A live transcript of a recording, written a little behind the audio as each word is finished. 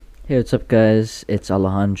Hey, what's up, guys? It's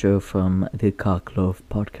Alejandro from the Cockloaf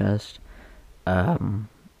podcast. Um,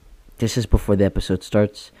 this is before the episode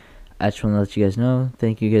starts. I just want to let you guys know,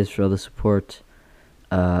 thank you guys for all the support.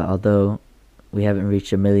 Although we haven't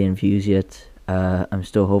reached 1 million views yet, I'm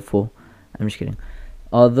still hopeful. I'm just kidding.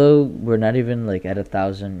 Although we're not even like at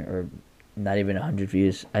 1,000 or not even 100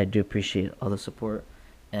 views, I do appreciate all the support,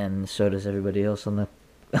 and so does everybody else on the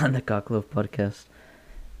on the Cockloaf podcast.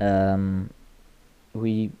 Um,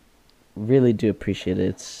 we really do appreciate it.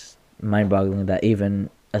 It's mind-boggling that even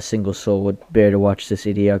a single soul would bear to watch this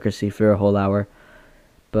idiocracy for a whole hour.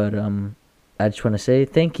 But I just want to say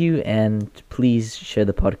thank you, and please share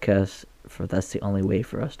the podcast. For that's the only way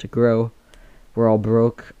for us to grow. We're all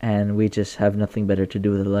broke, and we just have nothing better to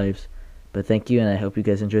do with our lives. But thank you, and I hope you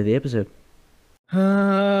guys enjoy the episode.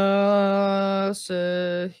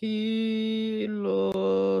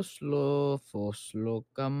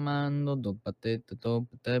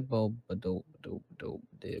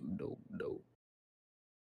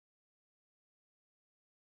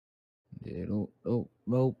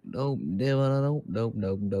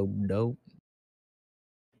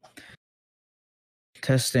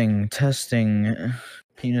 Testing.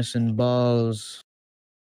 Penis and balls.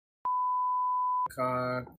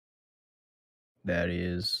 That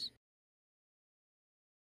is.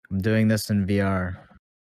 I'm doing this in VR.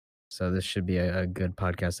 So this should be a good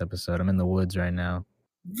podcast episode. I'm in the woods right now.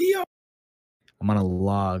 VR. I'm on a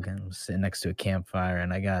log and I'm sitting next to a campfire,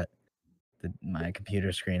 and I got my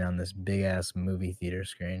computer screen on this big ass movie theater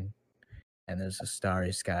screen, and there's a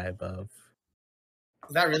starry sky above.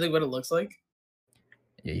 Is that really what it looks like?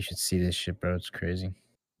 Yeah, you should see this shit, bro. It's crazy.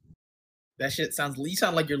 That shit sounds. You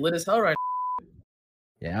sound like you're lit as hell right now.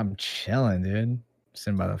 Yeah, I'm chilling, dude.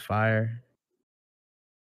 Sitting by the fire.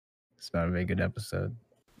 It's about to be a good episode.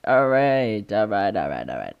 All right.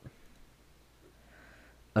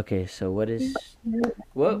 Okay, so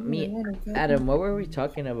Adam, what were we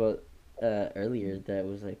talking about earlier that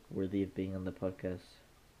was like worthy of being on the podcast?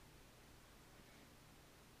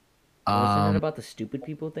 Wasn't it about the stupid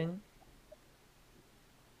people thing?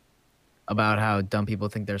 About how dumb people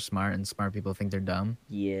think they're smart and smart people think they're dumb?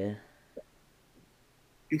 Yeah.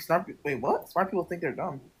 Wait, what? Smart people think they're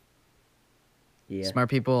dumb. Yeah. Smart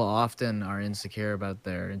people often are insecure about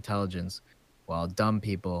their intelligence, while dumb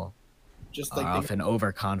people are often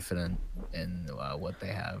overconfident in what they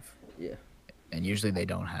have. Yeah. And usually they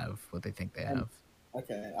don't have what they think they have.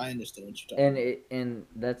 Okay, I understand what you're talking about. And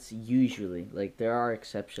that's usually, like, there are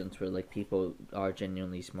exceptions where, like, people are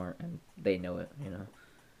genuinely smart and they know it, you know?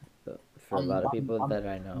 But for a lot of people that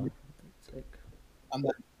I know, it's like... I'm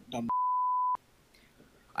that dumb.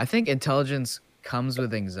 I think intelligence comes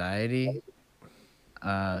with anxiety.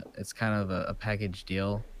 It's kind of a package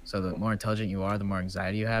deal. So the more intelligent you are, the more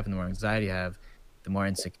anxiety you have, and the more anxiety you have, the more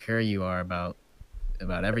insecure you are about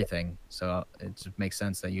everything. So it just makes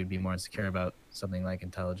sense that you'd be more insecure about something like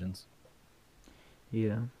intelligence.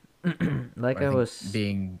 Yeah. Like I was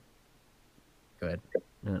being... Go ahead.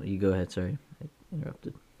 No, you go ahead, sorry. I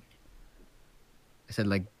interrupted. I said,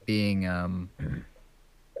 like, being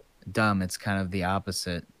dumb, it's kind of the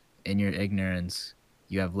opposite. In your ignorance,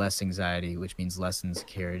 you have less anxiety, which means less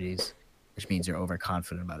insecurities, which means you're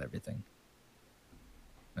overconfident about everything.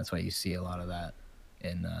 That's why you see a lot of that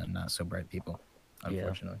in not so bright people,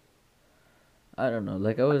 unfortunately. Yeah. I don't know.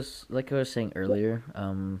 Like I was saying earlier,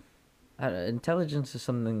 intelligence is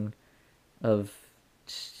something of...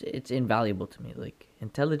 it's invaluable to me. Like,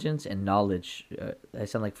 intelligence and knowledge. I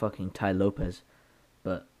sound like fucking Ty Lopez,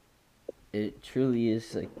 but it truly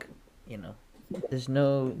is, like, you know,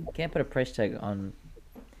 you can't put a price tag on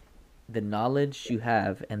the knowledge you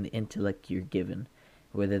have and the intellect you're given,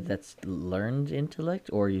 whether that's learned intellect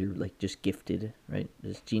or you're, like, just gifted, right?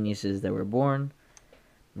 There's geniuses that were born,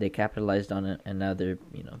 they capitalized on it, and now they're,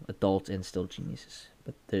 you know, adults and still geniuses.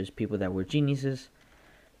 But there's people that were geniuses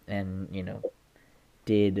and, you know,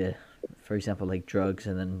 did, for example, like drugs,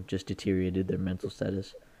 and then just deteriorated their mental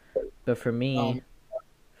status. But for me,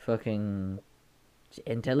 fucking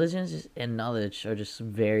intelligence and knowledge are just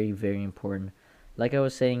very, very important. Like I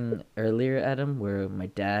was saying earlier, Adam, where my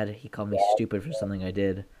dad, he called me stupid for something I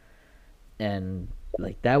did, and,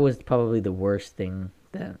 like, that was probably the worst thing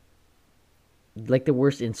that, like, the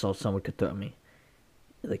worst insult someone could throw at me.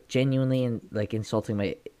 Like, genuinely, and like insulting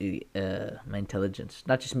my my intelligence,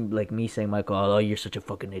 not just like me saying, Michael, oh, you're such a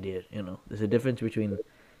fucking idiot. You know, there's a difference between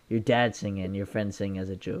your dad saying it and your friend saying as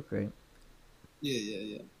a joke, right?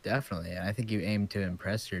 Yeah. Definitely. I think you aim to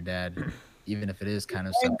impress your dad, even if it is kind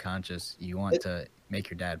of subconscious. You want to make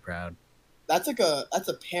your dad proud. That's a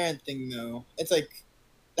parent thing, though. It's like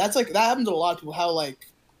that happens to a lot of people. How, like,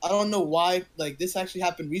 I don't know why. Like this actually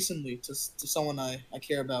happened recently to someone I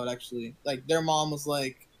care about. Actually, like their mom was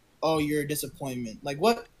like, "Oh, you're a disappointment." Like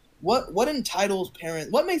what entitles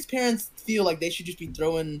parents? What makes parents feel like they should just be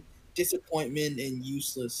throwing disappointment and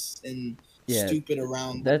useless and Yeah, stupid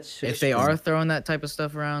around? that's If they extreme. are throwing that type of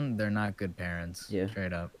stuff around, they're not good parents. Yeah.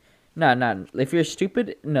 Straight up. No, no. If you're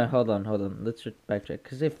stupid, no. Hold on, hold on. Let's backtrack.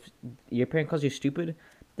 Because if your parent calls you stupid,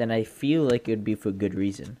 then I feel like it would be for good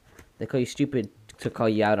reason. They call you stupid to call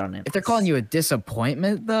you out on it. If they're calling you a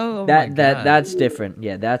disappointment, though, oh my God. That's different.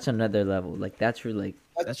 Yeah, that's another level. Like that's for like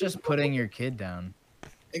That's just putting your kid down.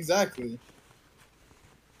 Exactly.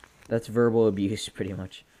 that's verbal abuse pretty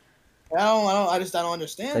much. I don't It's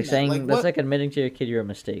understand like that. saying Like that's what? like admitting to your kid you're a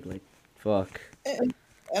mistake. Like fuck. And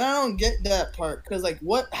I don't get that part because like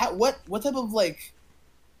what type of like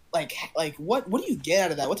what do you get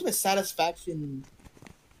out of that? What type of satisfaction?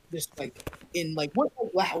 Just like in like what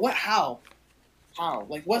how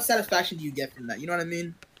like what satisfaction do you get from that? You know what I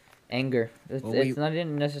mean? Anger. Well, It's not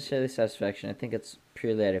even necessarily satisfaction. I think it's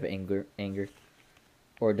purely out of anger. Anger.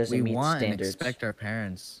 Or does it we meet want and standards? expect our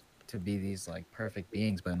parents to be these like perfect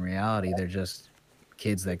beings, but in reality, they're just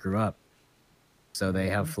kids that grew up. So they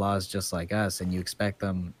have flaws just like us, and you expect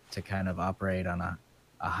them to kind of operate on a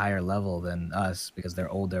higher level than us because they're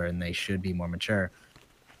older and they should be more mature.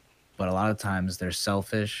 But a lot of times they're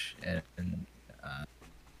selfish and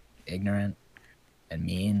ignorant and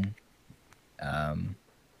mean. And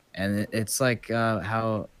it's like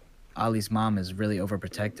how Ali's mom is really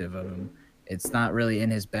overprotective of him. It's not really in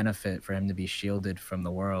his benefit for him to be shielded from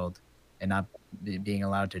the world and not being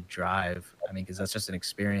allowed to drive. I mean, because that's just an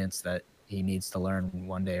experience that he needs to learn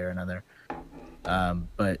one day or another.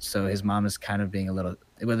 But so his mom is kind of being a little,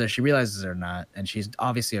 whether she realizes it or not, and she's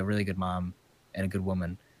obviously a really good mom and a good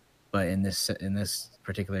woman. But in this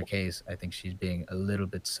particular case, I think she's being a little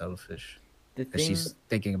bit selfish The because thing she's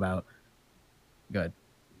thinking about good.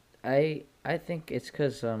 I think it's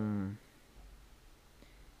cuz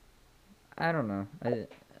I don't know.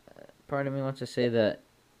 Part of me wants to say that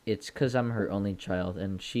it's cuz I'm her only child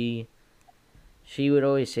and she would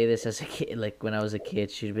always say this as a kid like when I was a kid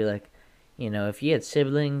she'd be like, you know, if you had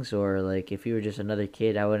siblings or like if you were just another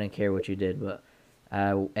kid, I wouldn't care what you did, but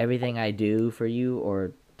everything I do for you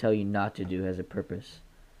or tell you not to do has a purpose.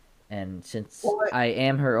 And since Well, I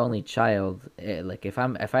am her only child, like if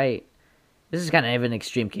I this is kind of an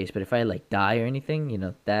extreme case, but if I like die or anything, you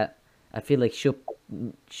know, that I feel like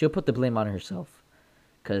she'll put the blame on herself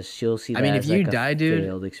because she'll see I that mean, if as you like a die, dude,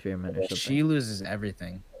 failed experiment or something. she loses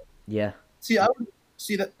everything. Yeah, See, I would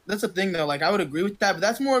see that's the thing though. Like I would agree with that, but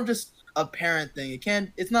that's more of just a parent thing. It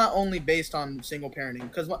can't. It's not only based on single parenting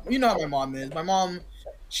because you know how my mom is. My mom,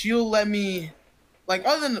 she'll let me like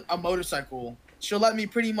other than a motorcycle, she'll let me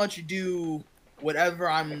pretty much do whatever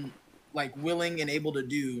I'm like willing and able to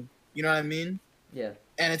do. You know what I mean? yeah,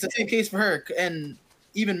 And it's the same case for her, and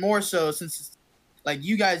even more so since like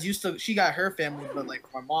you guys used to. She got her family, but like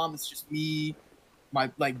my mom, it's just me, my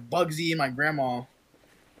like Bugsy, and my grandma.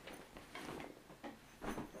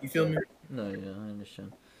 You feel me? no, yeah, I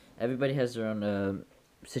understand. Everybody has their own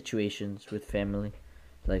situations with family.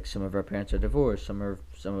 Like some of our parents are divorced. Some of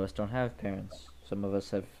us don't have parents. Some of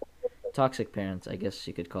us have toxic parents. I guess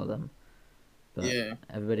you could call them. But Yeah.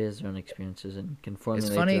 everybody has their own experiences and can It's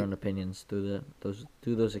formulate funny. their own opinions through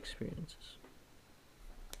those experiences.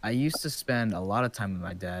 I used to spend a lot of time with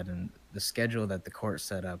my dad, and the schedule that the court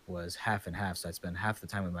set up was half and half. So I'd spend half the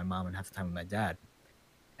time with my mom and half the time with my dad.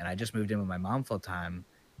 And I just moved in with my mom full time,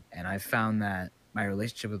 and I found that my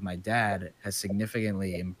relationship with my dad has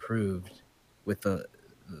significantly improved with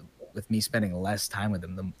with me spending less time with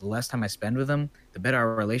him. The less time I spend with him, the better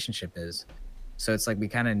our relationship is. So it's like we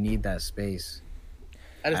kind of need that space.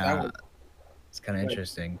 I just I Uh, would, it's kind of Right.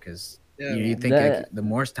 interesting because yeah. you think That- like, the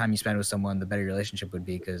more time you spend with someone, the better your relationship would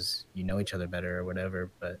be because you know each other better or whatever.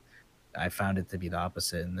 But I found it to be the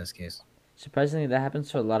opposite in this case. Surprisingly, that happens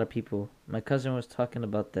to a lot of people. My cousin was talking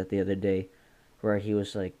about that the other day, where he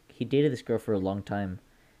was like, he dated this girl for a long time,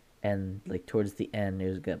 and like towards the end, it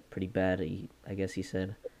was got pretty bad. I guess he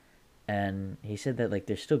said, and he said that like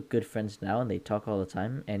they're still good friends now, and they talk all the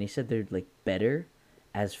time. And he said they're like better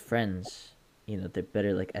as friends. You know, they're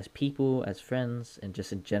better like as people, as friends, and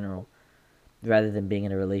just in general, rather than being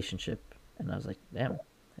in a relationship. And I was like, damn,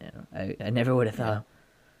 you know, I never would have Yeah. thought.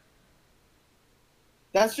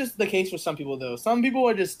 That's just the case with some people though. Some people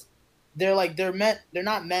are just they're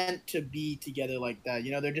not meant to be together like that.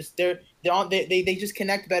 You know, they're on they just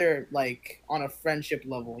connect better like on a friendship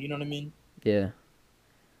level. You know what I mean? Yeah.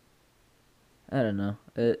 I don't know.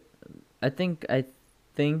 I think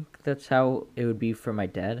that's how it would be for my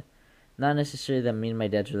dad. not necessarily that me and my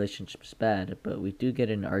dad's relationship is bad, but we do get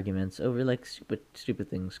in arguments over like stupid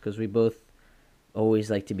things because we both always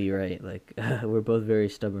like to be right. Like we're both very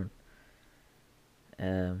stubborn.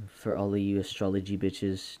 For all of you astrology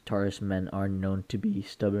bitches, Taurus men are known to be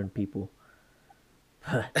stubborn people.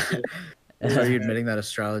 So are you admitting that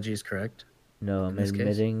astrology is correct? No, I'm in this case?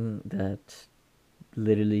 admitting that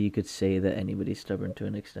literally you could say that anybody's stubborn to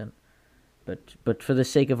an extent. But for the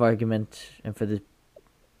sake of argument and for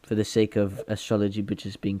the sake of astrology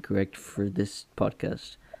bitches being correct for this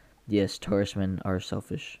podcast, yes, Taurus men are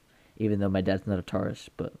selfish. Even though my dad's not a Taurus,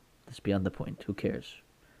 but that's beyond the point. Who cares?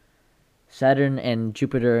 Saturn and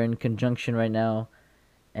Jupiter are in conjunction right now,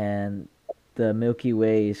 and the Milky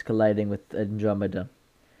Way is colliding with Andromeda.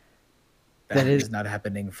 That That is- is not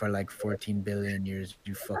happening for like 14 billion years,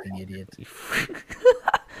 you fucking idiot.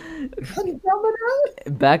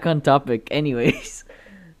 Back on topic. Anyways,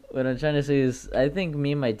 what I'm trying to say is, I think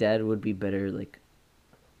me and my dad would be better like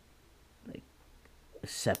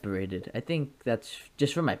separated. I think that's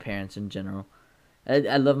just for my parents in general.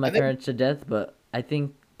 I love my I think- parents to death, but I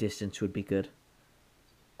think distance would be good.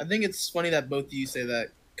 I think it's funny that both of you say that,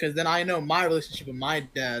 because then I know my relationship with my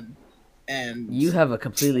dad, and You have a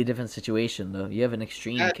completely different situation though. You have an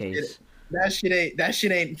extreme That case. that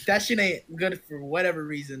shit ain't good for whatever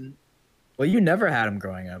reason. Well, you never had him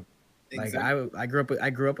growing up. Like Exactly. I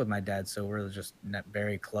grew up with my dad, so we're just not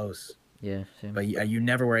very close. Yeah, same. But you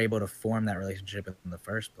never were able to form that relationship in the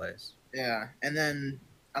first place. Yeah, and then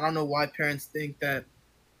I don't know why parents think that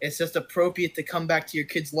it's just appropriate to come back to your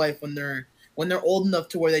kid's life when they're old enough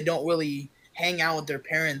to where they don't really hang out with their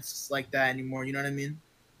parents like that anymore. You know what I mean?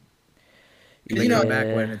 Bring You know- them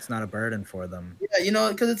back when it's not a burden for them. Yeah, you know,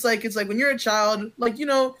 because it's like when you're a child, like, you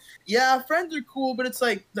know, yeah, friends are cool, but it's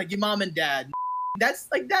like your mom and dad. That's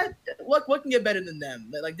like that. What can get better than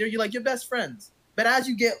them? Like they're your best friends. But as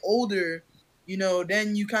you get older, you know,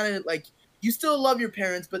 then you kind of like you still love your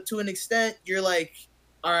parents, but to an extent, you're like,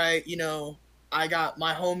 all right, you know, I got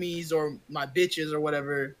my homies or my bitches or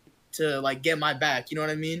whatever to like get my back. You know what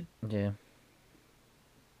I mean? Yeah.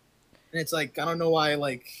 And it's like I don't know why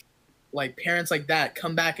like parents like that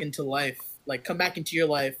come back into life, like come back into your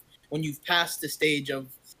life when you've passed the stage of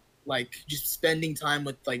like just spending time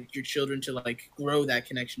with like your children to like grow that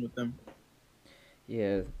connection with them.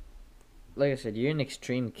 Yeah. Like I said, you're an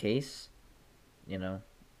extreme case, you know.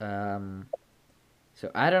 So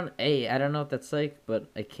I don't know what that's like, but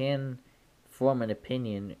I can form an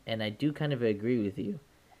opinion, and I do kind of agree with you,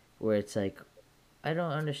 where it's like, I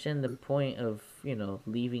don't understand the point of, you know,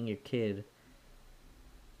 leaving your kid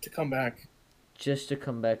To come back. just to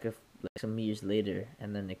come back like some years later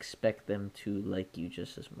and then expect them to like you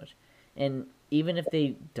just as much. And even if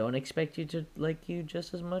they don't expect you to like you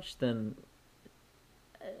just as much, then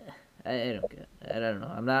I don't get it. I don't know.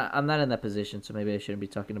 I'm not in that position, so maybe I shouldn't be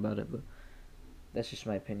talking about it, but that's just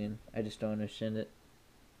my opinion. I just don't understand it.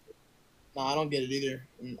 No, I don't get it either.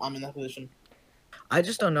 I'm in that position. I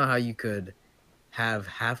just don't know how you could have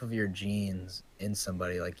half of your genes in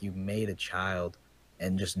somebody, like you made a child,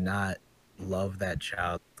 and just not love that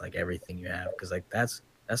child like everything you have. Because like that's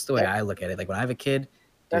the way I look at it. Like when I have a kid,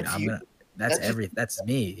 dude, That's you. that's That's- that's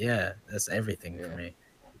me. Yeah, that's everything for Yeah. me.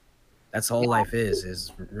 That's all life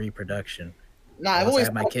is reproduction. Nah, I've Once I always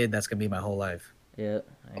have my kid, that's gonna be my whole life. Yeah,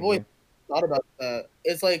 I've always thought about that.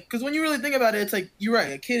 It's like because when you really think about it, it's like you're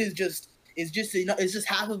right. A kid is just it's just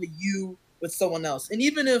half of a you with someone else. And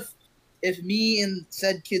even if me and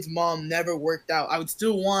said kid's mom never worked out, I would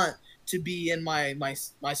still want to be in my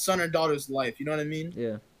son or daughter's life. You know what I mean?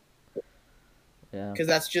 Yeah. Yeah. Because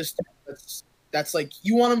that's like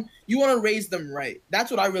you want to raise them right.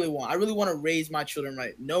 That's what I really want. I really want to raise my children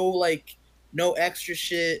right. No extra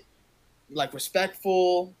shit. Like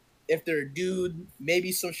respectful. If they're a dude,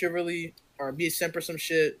 maybe some chivalry or be a simp or some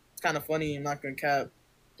shit. It's kind of funny. I'm not gonna cap,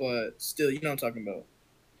 but still, you know what I'm talking about.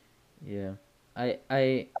 Yeah.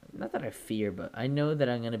 I not that I fear, but I know that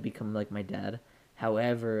I'm gonna become like my dad.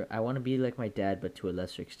 However, I want to be like my dad, but to a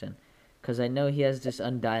lesser extent, because I know he has this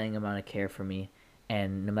undying amount of care for me,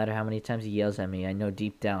 and no matter how many times he yells at me, I know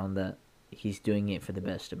deep down that he's doing it for the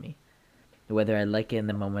best of me. Whether I like it in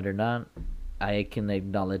the moment or not, I can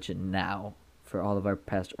acknowledge it now for all of our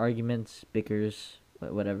past arguments, bickers,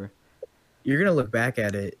 whatever. You're gonna look back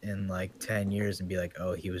at it in like 10 years and be like,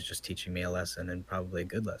 oh, he was just teaching me a lesson, and probably a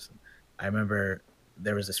good lesson. I remember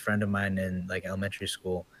there was this friend of mine in like elementary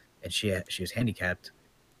school, and she was handicapped,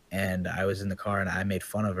 and I was in the car and I made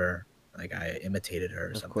fun of her, like I imitated her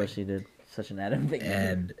or Of something. course he did. Such an Adam thing.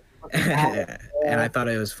 And and I thought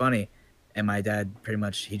it was funny. And my dad pretty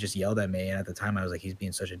much he just yelled at me, and at the time I was like, he's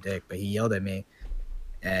being such a dick, but he yelled at me,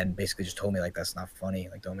 and basically just told me like that's not funny.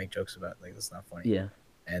 Like don't make jokes about it. Like that's not funny. Yeah.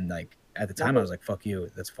 And like at the time I was like, fuck you,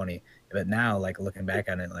 that's funny. But now like looking back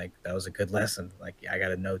on it, like that was a good lesson. Like I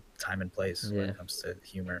gotta know time and place when Yeah. it comes to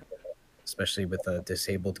humor, especially with a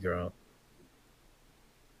disabled girl.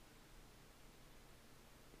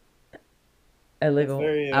 I like. That's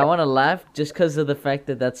very, I want to laugh just because of the fact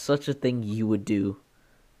that that's such a thing you would do.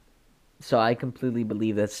 So I completely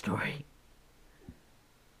believe that story.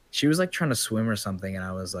 She was like trying to swim or something, and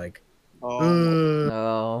I was like, oh,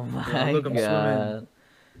 Oh my look, I'm god.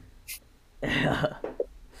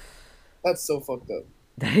 that's so fucked up.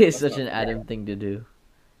 That is That's such an not- Adam thing to do.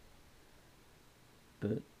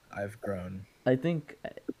 But I've grown. I think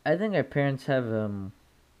our parents have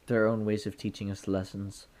their own ways of teaching us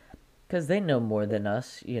lessons, because they know more than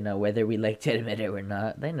us. You know, whether we like to admit it or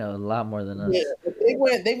not, they know a lot more than us. Yeah,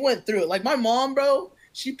 they went through it. Like my mom, bro.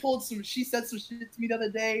 She said some shit to me the other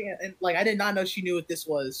day, and like I did not know she knew what this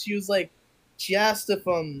was. She was like, she asked if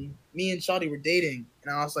me and Shawty were dating,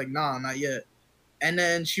 and I was like, nah, not yet. And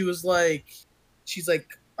then she's like,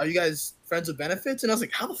 are you guys friends with benefits? And I was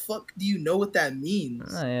like, how the fuck do you know what that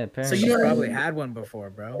means? Oh yeah, parents. So You you know what I probably mean? had one before,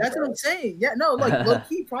 bro. That's what I'm saying. Yeah, no, like low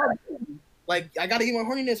key, probably. Like I gotta get my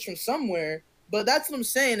horniness from somewhere. But that's what I'm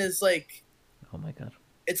saying is like, Oh my god.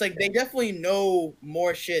 it's like they definitely know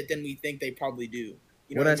more shit than we think they probably do.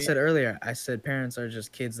 You know What I mean? said earlier, I said parents are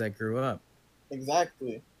just kids that grew up.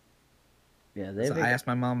 Exactly. Yeah, So I asked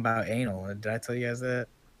my mom about anal. Did I tell you guys that?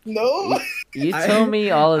 No. You I- told me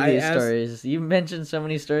all of I these asked- stories. You mentioned so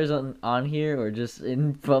many stories on here or just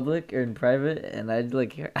in public or in private, and I've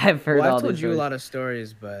heard Well, all I've told these you a stories. lot of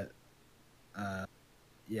stories, but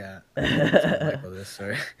yeah. I told Michael this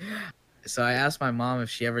story. So I asked my mom if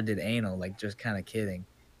she ever did anal, like just kind of kidding,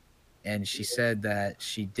 and she said that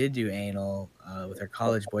she did do anal with her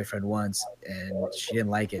college boyfriend once, and she didn't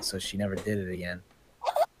like it, so she never did it again.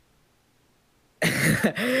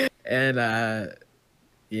 And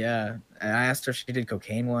yeah, and I asked her if she did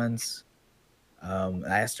cocaine once. I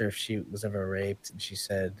asked her if she was ever raped, and she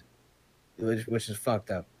said, which is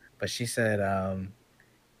fucked up, but she said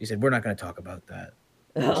we're not going to talk about that.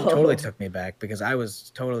 She totally took me back because I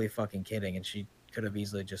was totally fucking kidding, and she could have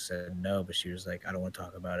easily just said no, but she was like, I don't want to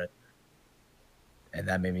talk about it, and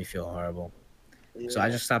that made me feel horrible. So I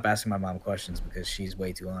just stopped asking my mom questions because she's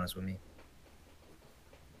way too honest with me.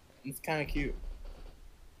 It's kind of cute.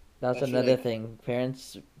 That's That's another really- thing.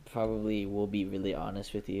 Parents probably will be really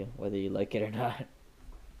honest with you, whether you like it or not.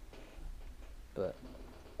 But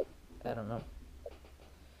I don't know.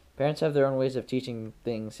 Parents have their own ways of teaching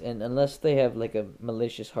things, and unless they have like a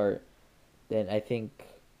malicious heart, then I think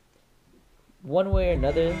one way or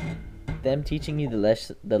another, them teaching you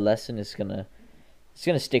the lesson is gonna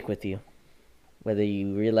stick with you, whether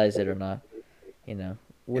you realize it or not. You know.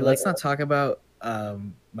 Hey, let's not talk about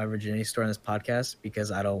my virginity story on this podcast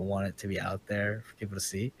because I don't want it to be out there for people to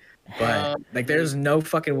see. But like, there's no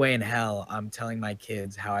fucking way in hell I'm telling my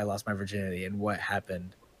kids how I lost my virginity and what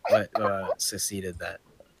happened, what succeeded that.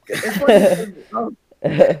 It's funny.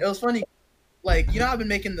 It was funny. Like, you know, I've been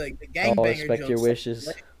making the I'll gangbanger respect jokes. your wishes.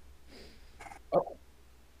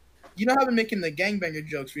 You know, I've been making the gangbanger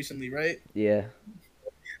jokes recently, right? Yeah.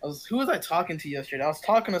 Who was I talking to yesterday? I was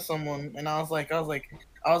talking to someone, and I was like,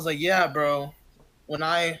 yeah, bro. When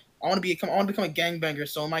I want to become a gangbanger.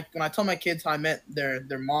 So when I tell my kids how I met their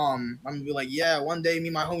mom, I'm gonna be like, yeah, one day me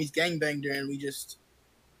and my homies gangbanged her, and we just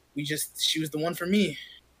she was the one for me.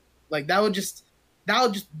 Like that would just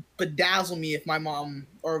bedazzle me if my mom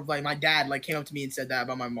or like my dad like came up to me and said that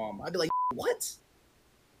about my mom. I'd be like, what?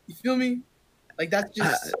 You feel me? Like that's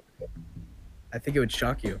just I think it would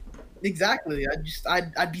shock you. exactly.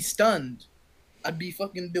 I'd be stunned. I'd be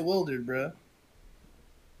fucking bewildered, bro.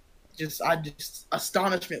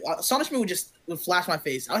 Astonishment would flash my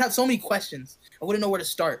face. I would have so many questions. I wouldn't know where to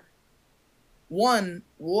start. One,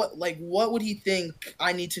 what would he think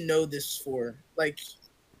I need to know this for? Like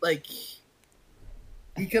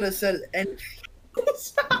he could have said anything.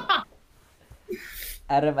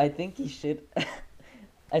 Adam, I think you should.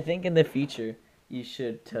 I think in the future you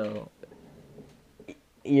should tell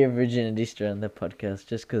your virginity story on the podcast,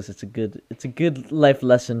 just because it's a good life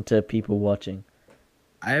lesson to people watching.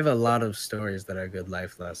 I have a lot of stories that are good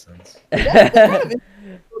life lessons. That's kind of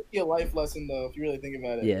a life lesson, though, if you really think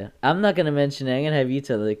about it. Yeah, I'm not gonna mention it. I'm gonna have you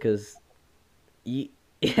tell it because you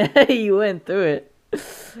you went through it,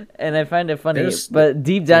 and I find it funny. But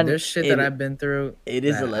deep down, There's shit that I've been through. It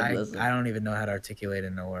is a that life lesson. I don't even know how to articulate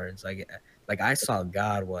in the words. Like I saw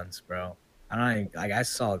God once, bro. I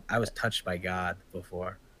was touched by God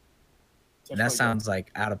before. And that sounds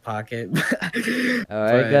like out of pocket. All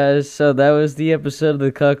right, guys. So that was the episode of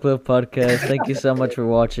the Cock Club podcast. Thank you so much for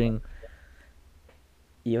watching.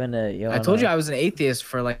 I told you I was an atheist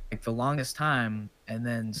for like the longest time, and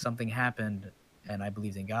then something happened, and I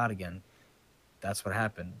believed in God again. That's what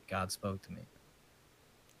happened. God spoke to me.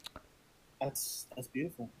 That's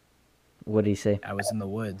beautiful. What did he say? I was in the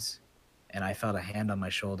woods, and I felt a hand on my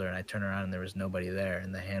shoulder, and I turned around, and there was nobody there,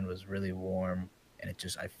 and the hand was really warm, and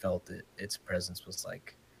I felt it. Its presence was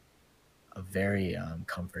like a very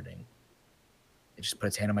comforting. It just put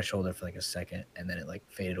its hand on my shoulder for like a second, and then it like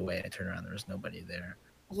faded away, and I turned around, there was nobody there.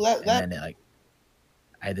 So then I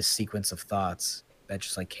had this sequence of thoughts that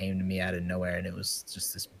just like came to me out of nowhere, and it was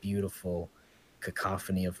just this beautiful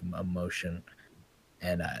cacophony of emotion.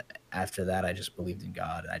 And after that, I just believed in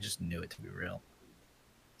God. I just knew it to be real.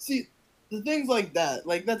 See, the things like that,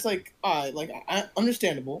 like that's like,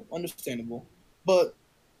 understandable, but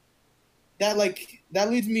that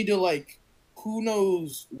leads me to like, who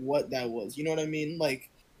knows what that was? You know what I mean? Like,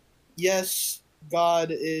 yes,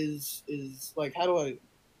 God is like, how do I?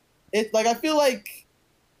 It like I feel like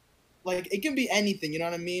it can be anything. You know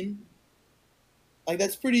what I mean? Like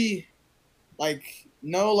that's pretty, like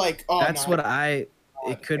no, like that's what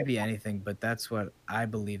it could be anything, but that's what I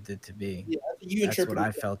believed it to be. Yeah, that's what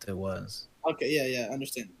I felt it was. Okay, yeah,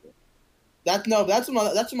 understandable. That's what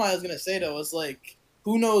I was gonna say though. Was like,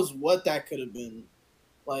 who knows what that could have been?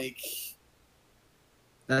 Like,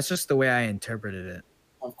 that's just the way I interpreted it.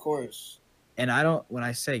 Of course. And when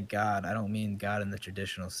I say God, I don't mean God in the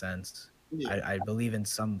traditional sense. Yeah. I believe in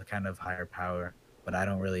some kind of higher power, but I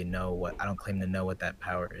don't really know I don't claim to know what that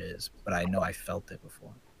power is, but I know I felt it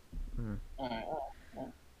before.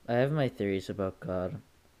 I have my theories about God,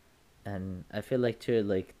 and I feel like to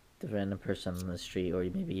like the random person on the street, or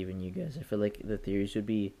maybe even you guys, I feel like the theories would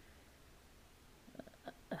be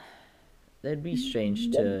that'd be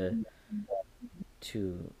strange to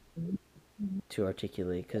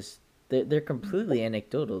articulate, because they're completely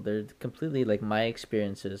anecdotal. They're completely like my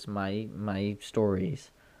experiences, my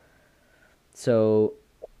stories. So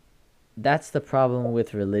that's the problem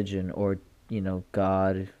with religion, or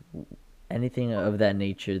God, anything of that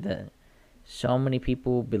nature, that so many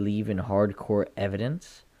people believe in hardcore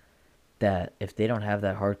evidence, that if they don't have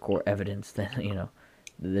that hardcore evidence, then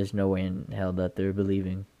there's no way in hell that they're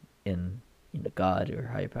believing in God or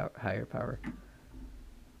higher power.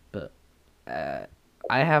 But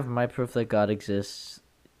I have my proof that God exists.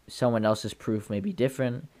 Someone else's proof may be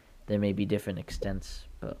different. There may be different extents,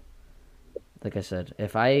 but like I said,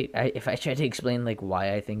 if I try to explain like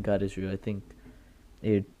why I think God is real, I think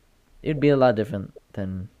it'd be a lot different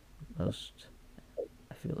than most.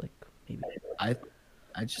 I feel like maybe. I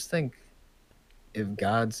just think if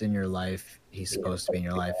God's in your life, he's supposed to be in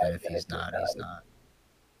your life, and if he's not, he's not.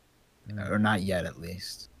 Or not yet, at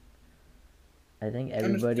least. I think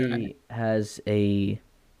everybody has I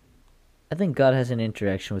think God has an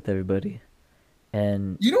interaction with everybody.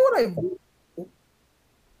 And you know what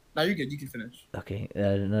No, you're good. You can finish. Okay,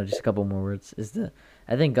 no, just a couple more words.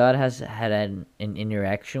 I think God has had an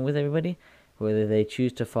interaction with everybody, whether they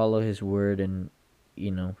choose to follow His word and,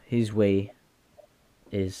 His way,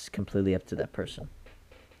 is completely up to that person.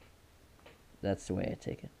 That's the way I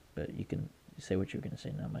take it. But you can say what you're gonna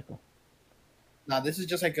say now, Michael. Nah, this is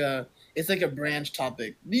just like it's like a branch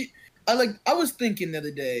topic. I was thinking the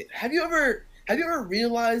other day. Have you ever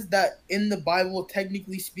realized that in the Bible,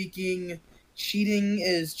 technically speaking, cheating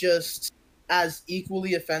is just as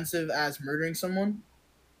equally offensive as murdering someone?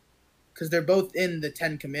 Because they're both in the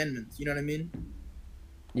 10 Commandments. You know what I mean?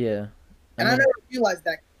 Yeah. And I never realized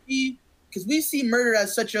that, because we see murder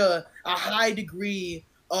as such a high degree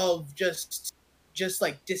of just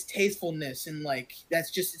like distastefulness, and like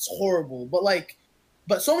it's horrible.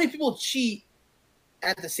 But so many people cheat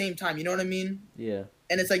at the same time. You know what I mean? Yeah.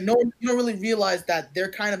 And it's like, no, you don't really realize that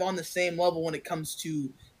they're kind of on the same level when it comes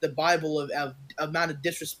to the Bible of amount of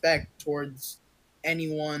disrespect towards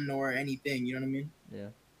anyone or anything. You know what I mean? Yeah.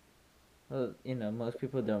 Well, most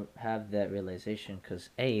people don't have that realization because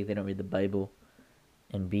A, they don't read the Bible,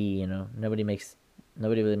 and B, nobody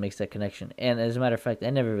really makes that connection. And as a matter of fact, I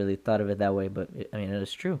never really thought of it that way, but it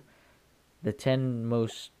is true. The 10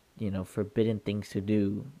 most, forbidden things to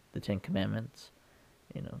do, the 10 Commandments,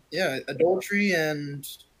 Yeah, adultery and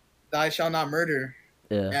thou shalt not murder.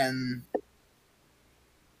 Yeah. And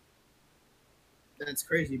that's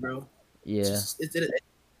crazy, bro. Yeah.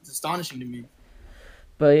 It's astonishing to me.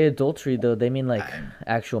 But adultery, though, they mean like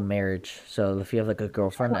actual marriage. So if you have like a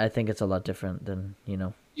girlfriend, I think it's a lot different than,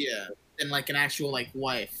 Yeah, than like an actual like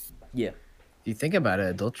wife. Yeah. If you think about it,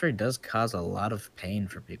 adultery does cause a lot of pain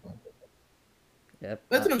for people. Yep.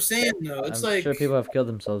 That's what I'm saying though. It's I'm sure like people have killed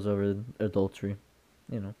themselves over adultery,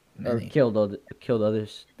 you know, or Many. killed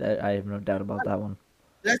others. That I have no doubt about that one.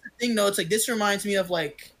 that's the thing though. It's like this reminds me of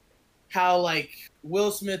like how like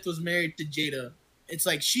Will Smith was married to Jada. It's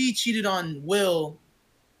like she cheated on Will,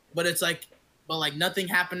 but it's like, but like nothing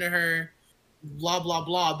happened to her, blah blah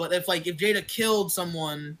blah. But if Jada killed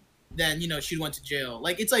someone, then she went to jail.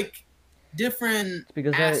 Like it's like different It's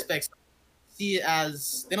because aspects. See it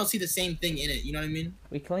as they don't see the same thing in it. You know what I mean?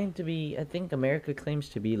 we claim to be. I think America claims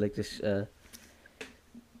to be like this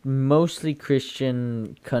mostly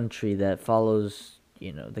Christian country that follows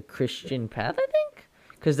the Christian path. I think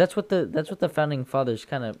because that's what the founding fathers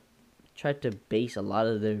kind of tried to base a lot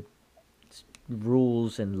of their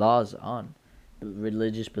rules and laws on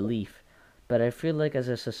religious belief. But I feel like as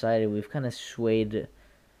a society we've kind of swayed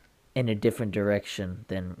in a different direction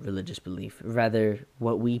than religious belief, rather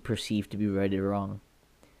what we perceive to be right or wrong.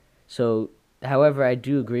 So, however, I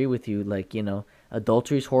do agree with you. Like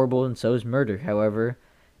adultery is horrible, and so is murder. However,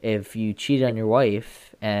 if you cheat on your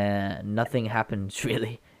wife and nothing happens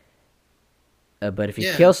really, but if you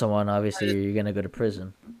Yeah. kill someone, obviously you're gonna go to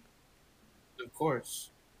prison. Of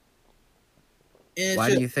course. And it's Why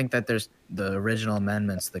just- do you think that there's the original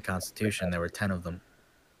amendments to the Constitution? There were 10 of them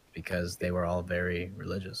because they were all very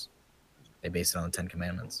religious. They based it on the 10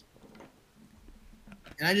 Commandments.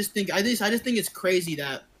 And I just think it's crazy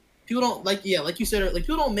that people don't like you said, like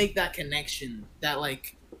people don't make that connection that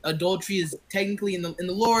like adultery is technically in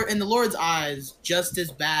the Lord's eyes just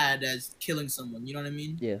as bad as killing someone. You know what I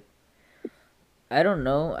mean? Yeah. I don't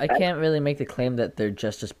know. I can't really make the claim that they're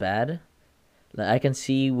just as bad. Like, I can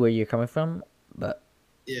see where you're coming from, but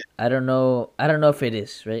Yeah. I don't know. I don't know if it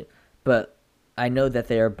is right, but I know that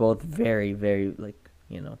they are both very, very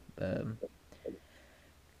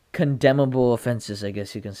condemnable offenses. I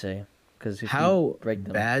guess you can say because How break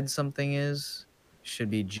them. bad something is should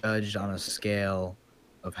be judged on a scale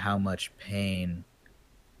of how much pain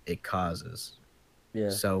it causes. Yeah.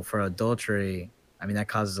 So for adultery, I mean, that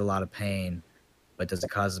causes a lot of pain, but does it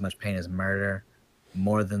cause as much pain as murder?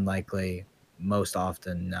 More than likely, most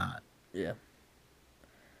often not. Yeah.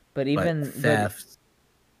 But even But theft,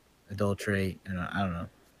 adultery, and I don't know.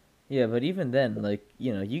 yeah, but even then, like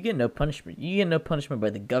you get no punishment. You get no punishment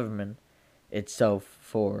by the government itself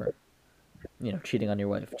for cheating on your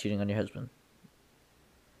wife, cheating on your husband.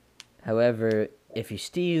 However, if you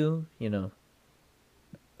steal, let's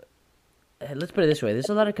put it this way: there's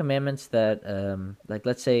a lot of commandments that, like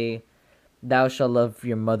let's say, thou shalt love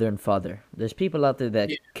your mother and father. There's people out there that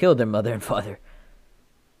Yeah. kill their mother and father.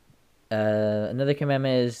 Another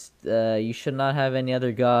commandment is you should not have any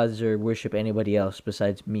other gods or worship anybody else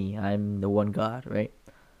besides me. I'm the one God, right?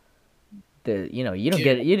 You don't you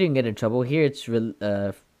didn't get in trouble here. It's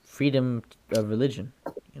freedom of religion.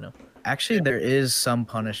 Actually, there is some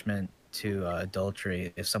punishment to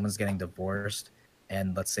adultery. If someone's getting divorced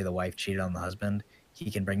and let's say the wife cheated on the husband, he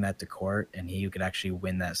can bring that to court and he could actually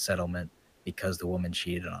win that settlement because the woman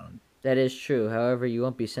cheated on him. That is true. However, you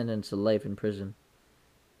won't be sentenced to life in prison.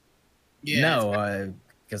 Yeah. No,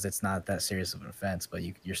 because it's not that serious of an offense, but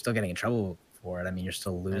you're still getting in trouble for it. I mean, you're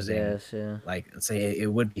still losing. I guess, yeah. Like, let's say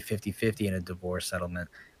it would be 50-50 in a divorce settlement,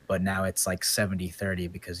 but now it's like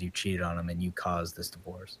 70-30 because you cheated on him and you caused this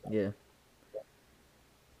divorce. Yeah.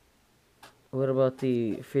 What about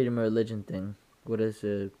the freedom of religion thing? What is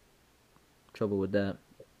the trouble with that?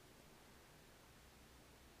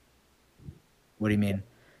 What do you mean?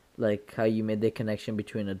 Like how you made the connection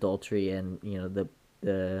between adultery and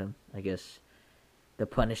the I guess the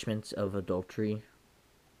punishments of adultery.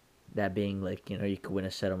 That being like you could win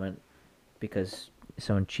a settlement because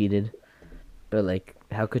someone cheated, but like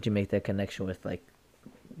how could you make that connection with like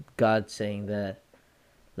God saying that?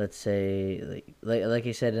 Let's say like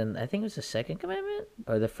he said in I think it was the second commandment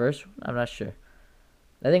or the first one. I'm not sure.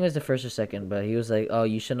 I think it was the first or second, but he was like, "Oh,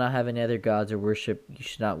 you should not have any other gods or worship. You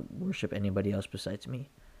should not worship anybody else besides me."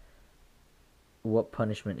 What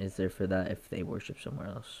punishment is there for that if they worship somewhere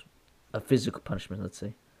else? A physical punishment, let's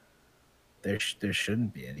say. There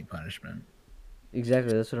shouldn't be any punishment.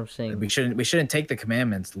 Exactly, that's what I'm saying. We shouldn't take the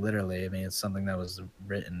commandments literally. I mean, it's something that was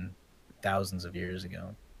written thousands of years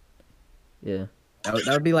ago. Yeah. That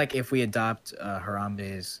would be like if we adopt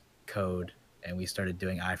Harambe's code and we started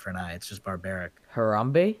doing eye for an eye. It's just barbaric.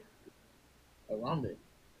 Harambe? Around it.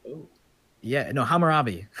 Oh. Yeah, no,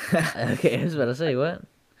 Hammurabi. Okay, I was about to say, what?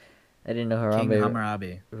 I didn't know King Harambe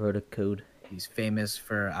Hammurabi. wrote a code. He's famous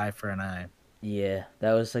for eye for an eye. Yeah,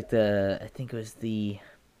 that was like I think it was the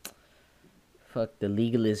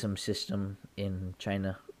legalism system in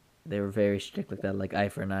China. They were very strict like that, like eye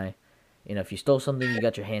for an eye. If you stole something, you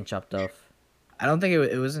got your hand chopped off. I don't think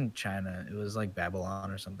it was in China. It was like Babylon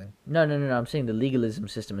or something. No, no, no, no. I'm saying the legalism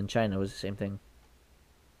system in China was the same thing.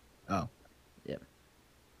 Oh,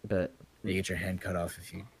 But you get your hand cut off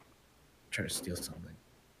if you try to steal something.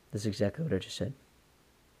 that's exactly what I just said.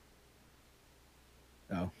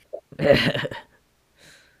 Oh,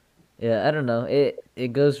 Yeah, I don't know.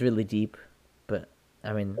 It goes really deep, but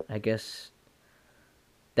I mean, I guess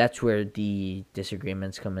that's where the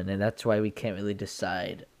disagreements come in, and that's why we can't really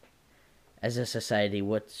decide as a society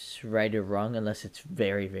what's right or wrong unless it's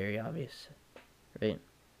very, very obvious, right?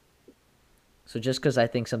 So just because I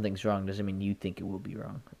think something's wrong doesn't mean you think it will be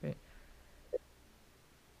wrong, right?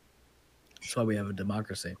 that's why we have a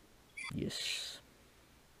democracy. Yes.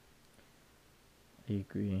 I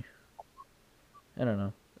agree. I don't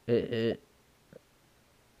know. It's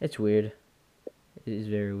weird. It is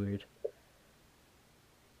very weird.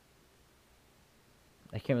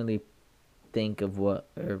 I can't really think of what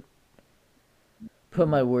or put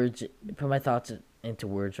my thoughts into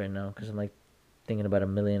words right now because I'm like thinking about a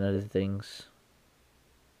million other things,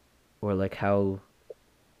 or like how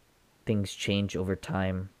things change over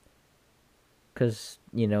time. Because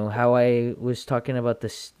how I was talking about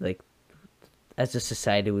this, like as a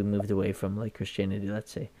society we moved away from like Christianity.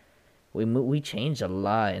 Let's say we changed a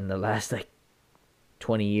lot in the last like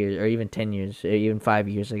 20 years or even 10 years or even 5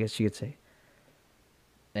 years, I guess you could say.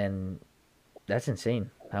 And that's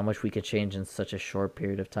insane how much we could change in such a short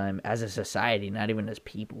period of time as a society, not even as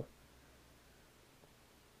people.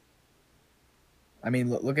 I mean,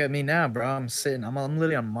 look at me now, bro. I'm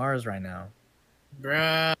literally on Mars right now.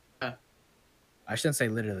 Bruh, I shouldn't say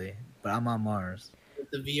literally, but I'm on Mars.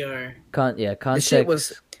 the VR. Yeah, This context. shit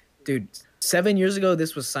was, dude. 7 years ago,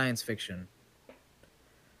 this was science fiction.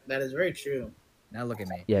 That is very true. Now look at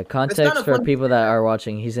me. Yeah, It's context kinda for funny. people that are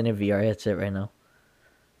watching. He's in a VR headset right now.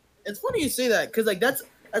 It's funny you say that because like that's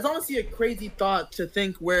honestly a crazy thought to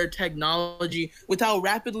think where technology, with how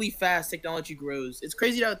rapidly fast technology grows. It's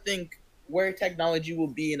crazy to think where technology will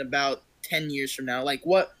be in about 10 years from now. Like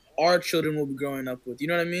what our children will be growing up with. You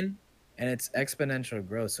know what I mean? And it's exponential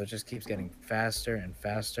growth, so it just keeps getting faster and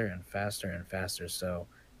faster and faster and faster. So,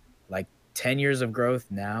 like 10 years of growth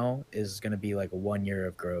now is gonna be like 1 year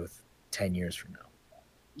of growth 10 years from now.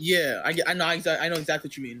 Yeah, I know exactly. I know exactly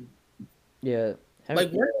what you mean. Yeah.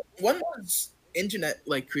 Like when was internet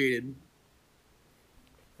like created?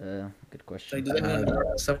 Good question. Like, does anyone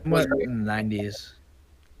know? Somewhat in the 90s.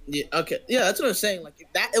 Yeah, okay. Yeah, that's what I'm saying. Like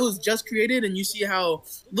if that it was just created, and you see how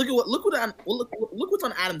look what's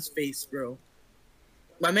on Adam's face, bro.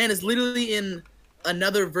 My man is literally in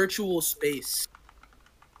another virtual space.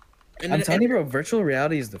 And I'm telling you, bro, virtual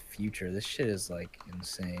reality is the future. This shit is like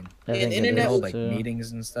insane. I think it internet They is hold like too.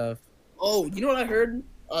 meetings and stuff. Oh, you know what I heard?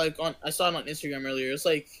 I saw it on Instagram earlier. It's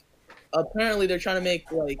like apparently they're trying to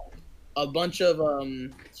make like a bunch of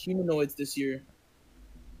humanoids this year.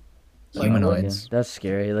 Like, Humanoids. That's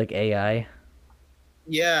scary. Like AI.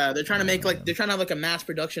 yeah, they're trying to make like they're trying to have like a mass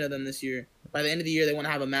production of them this year. By the end of the year, they want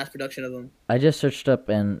to have a mass production of them. I just searched up,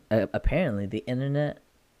 and apparently the internet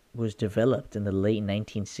was developed in the late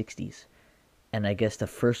 1960s, and I guess the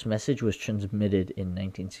first message was transmitted in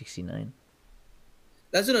 1969.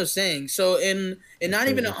 That's what I'm saying. So in That's not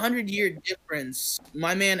even crazy. 100-year difference,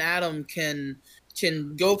 my man Adam can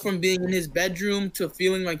go from being in his bedroom to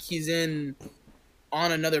feeling like he's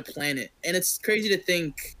on another planet. And it's crazy to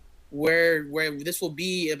think where this will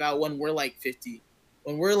be about when we're like 50.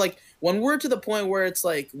 When we're to the point where it's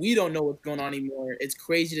like we don't know what's going on anymore. It's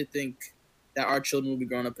crazy to think that our children will be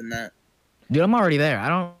growing up in that. Dude, I'm already there.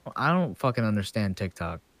 I don't fucking understand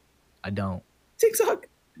TikTok. I don't. TikTok.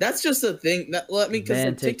 That's just a thing. Because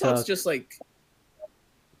Ban TikTok's TikTok. just like.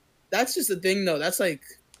 That's just a thing, though. That's like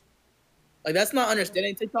that's not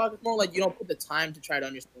understanding TikTok. It's more like you don't put the time to try to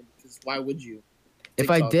understand it. Because why would you? If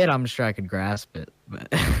I TikTok. did, I'm sure I could grasp it.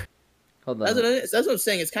 But Hold That's on. what it is. That's what I'm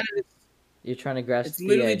saying. It's kind of You're trying to grasp It's the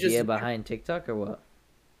literally idea just- behind TikTok or what?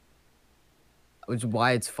 which is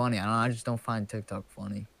why it's funny. I just don't find TikTok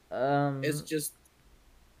funny. it's just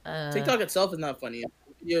uh, TikTok itself is not funny.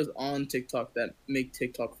 It's videos on TikTok that make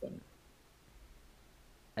TikTok funny.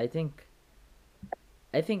 I think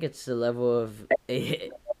it's the level of I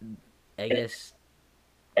guess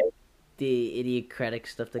the idiotic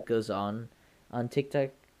stuff that goes on TikTok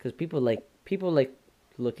because people like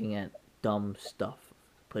looking at dumb stuff.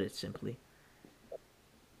 Put it simply.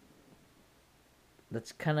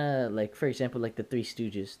 That's kind of like, for example, like the Three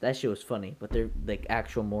Stooges. That shit was funny, but they're like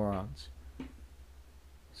actual morons.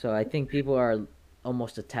 So I think people are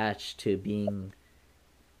almost attached to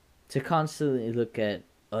constantly look at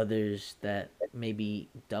others that may be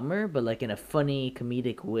dumber, but like in a funny,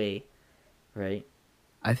 comedic way, right?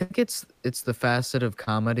 I think it's the facet of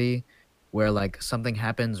comedy where like something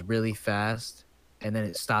happens really fast and then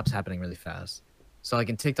it stops happening really fast. So like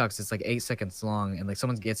in TikToks, it's like 8 seconds long, and like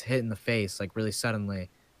someone gets hit in the face like really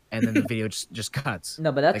suddenly, and then the video just cuts.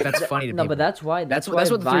 No, but Like that's funny to no, but people. that's why That's what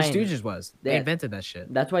the Three Vine. Stooges was. They Yeah, invented that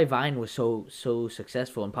shit. that's why Vine was so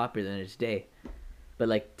successful and popular in its day. But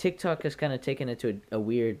like TikTok has kind of taken it to a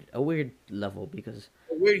weird level because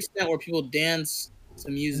A weird extent where people dance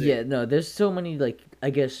to music. yeah, no, there's so many like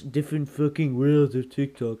I guess different fucking worlds of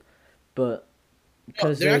TikTok, but No,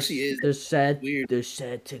 because there actually is. Weird. there's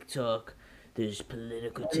sad TikTok, there's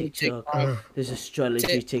political TikTok, TikTok. there's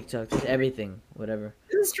astrology TikTok, there's everything, whatever.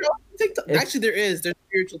 There's TikTok. If- Actually, there is. There's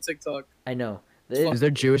spiritual TikTok. I know, Is there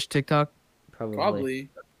Jewish TikTok? probably. Probably.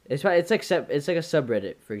 It's like a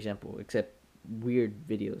subreddit, for example, except weird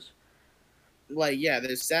videos. Like, yeah,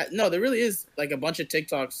 there's sad. No, there really is like a bunch of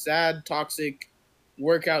TikToks. Sad, toxic,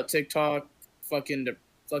 workout TikTok,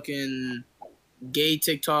 fucking gay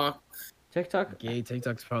TikTok. TikTok. Gay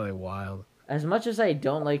TikTok's probably wild. As much as I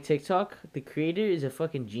don't like TikTok, the creator is a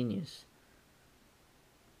fucking genius.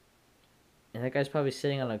 And that guy's probably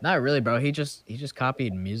sitting on a Not really, bro. He just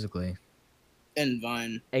copied musically. And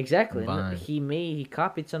Vine. exactly. Vine. He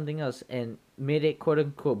copied something else and made it quote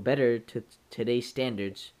unquote better to today's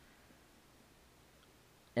standards.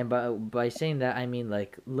 And by saying that, I mean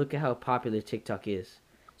like look at how popular TikTok is.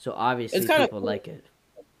 So obviously It's kinda people cool. like it.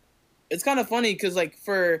 It's kind of funny because like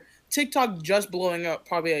for TikTok just blowing up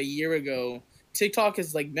probably a year ago, TikTok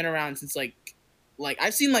has like been around since like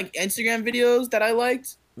I've seen like Instagram videos that I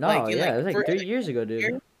liked. No, Like, in, yeah, like, it was like first, 3 years ago, dude.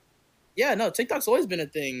 year? Yeah, no, TikTok's always been a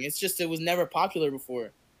thing. It's just it was never popular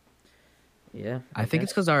before. Yeah. I think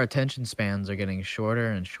it's because our attention spans are getting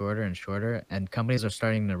shorter and shorter and shorter, and companies are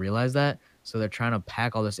starting to realize that. So they're trying to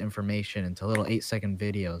pack all this information into little 8-second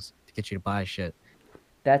videos to get you to buy shit.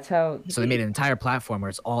 That's how. So they made an entire platform where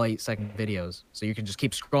it's all 8-second videos, so you can just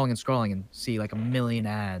keep scrolling and scrolling and see like a million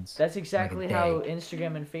ads. That's exactly how day.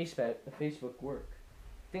 Instagram and Facebook work.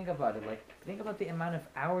 Think about it. Like, think about the amount of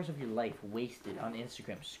hours of your life wasted on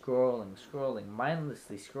Instagram, scrolling,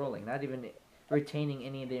 mindlessly scrolling, not even retaining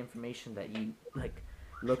any of the information that you like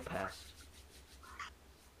look past.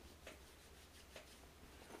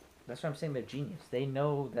 That's why I'm saying they're genius. They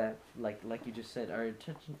know that, like you just said,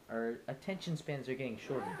 our attention spans are getting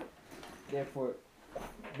shorter. Therefore,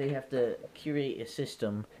 they have to curate a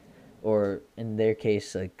system, or in their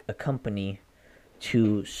case, like a company,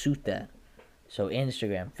 to suit that. So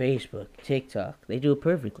Instagram, Facebook, TikTok, they do it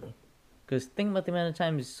perfectly. Because think about the amount of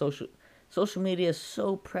times social media is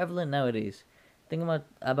so prevalent nowadays. Think about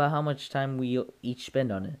how much time we each spend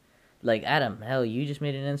on it. Like Adam, hell, you just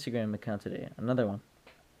made an Instagram account today. Another one.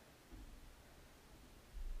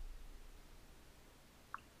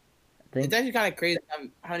 It's actually kind of crazy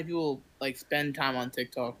how many people like spend time on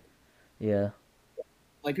TikTok. Yeah.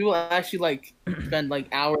 Like people actually like spend like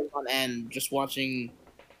hours on end just watching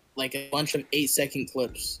like a bunch of 8-second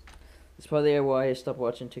clips. That's probably why I stopped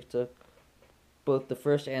watching TikTok, both the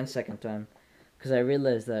first and second time, because I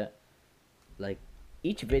realized that, like,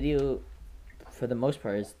 each video, for the most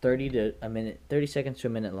part, is 30 seconds to a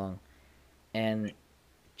minute long, and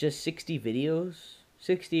just 60 or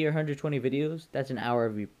 120 videos, that's an hour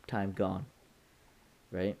of your time gone.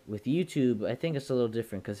 Right? With YouTube, I think it's a little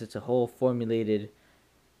different because it's a whole formulated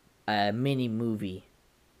mini movie.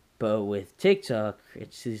 But with TikTok,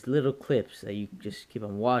 it's these little clips that you just keep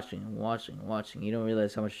on watching and watching and watching. You don't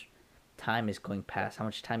realize how much time is going past, how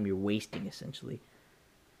much time you're wasting, essentially.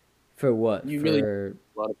 For what? You For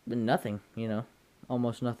really nothing,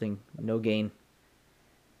 almost nothing, no gain.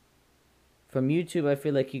 From YouTube, I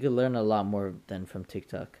feel like you could learn a lot more than from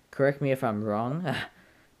TikTok. Correct me if I'm wrong,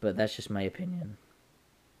 but that's just my opinion.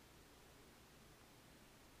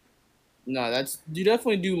 No, you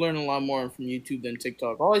definitely do learn a lot more from YouTube than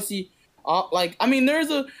TikTok. All I see, like I mean,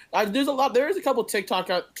 there's a couple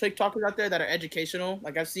TikTokers out there that are educational.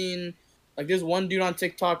 Like I've seen, like there's one dude on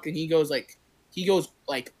TikTok and he goes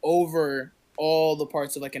over all the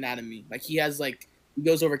parts of like anatomy. Like he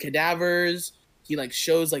goes over cadavers. He like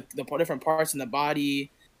shows like the different parts in the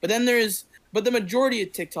body. But then the majority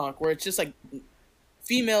of TikTok where it's just like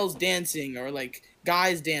females dancing or like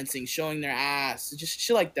guys dancing, showing their ass, just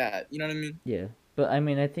shit like that. You know what I mean? Yeah, but I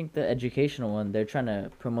mean, I think the educational one, they're trying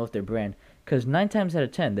to promote their brand. Because 9 times out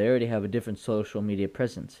of 10, they already have a different social media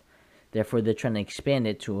presence. Therefore, they're trying to expand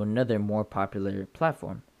it to another more popular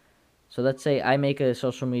platform. So let's say I make a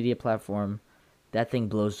social media platform, that thing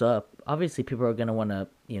blows up. Obviously, people are going to want to,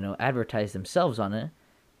 advertise themselves on it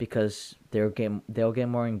because they'll get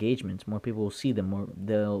more engagements. More people will see them. More,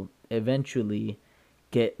 they'll eventually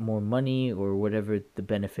get more money or whatever the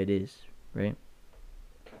benefit is, right?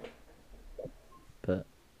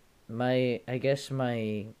 I guess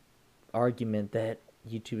my argument that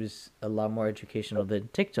YouTube is a lot more educational than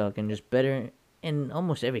TikTok and just better in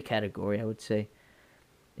almost every category, I would say,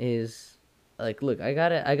 is like, look, I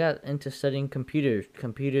got into studying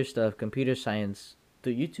computer stuff, computer science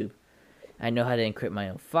through YouTube. I know how to encrypt my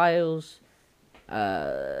own files.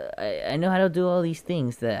 I know how to do all these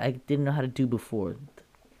things that I didn't know how to do before.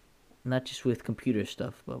 Not just with computer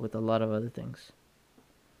stuff, but with a lot of other things.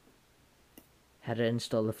 How to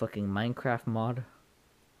install the fucking Minecraft mod.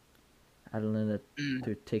 I learned that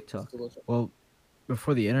through TikTok. Well,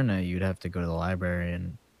 before the internet, you'd have to go to the library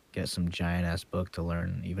and get some giant ass book to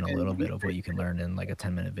learn even a little bit of what you can learn in like a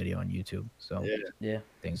 10-minute video on YouTube. So Yeah.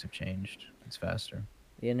 things have changed. It's faster.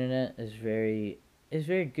 The internet is very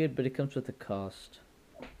good, but it comes with a cost.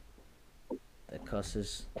 That cost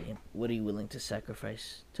is, what are you willing to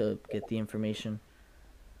sacrifice to get the information?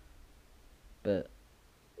 But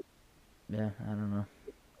yeah, I don't know.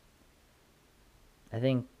 I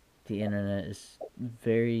think the internet is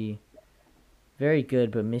very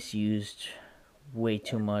good, but misused way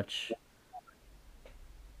too much.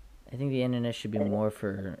 I think the internet should be more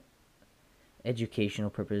for educational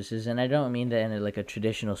purposes, and I don't mean that in like a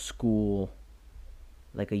traditional school,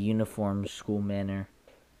 like a uniform school manner,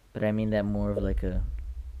 but I mean that more of like a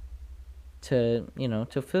to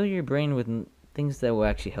fill your brain with things that will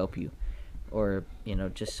actually help you, or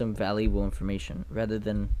just some valuable information rather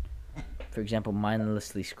than, for example,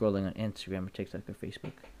 mindlessly scrolling on Instagram or TikTok or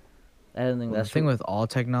Facebook. I don't think Well, that's the thing with all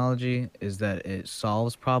technology is that it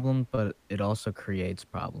solves problems, but it also creates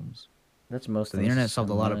problems. that's most So things the internet in solved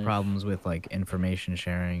a lot of life. problems with like information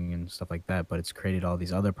sharing and stuff like that, but it's created all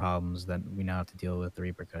these other problems that we now have to deal with the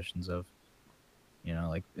repercussions of,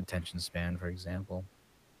 like attention span, for example.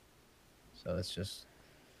 So that's just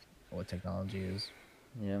what technology is.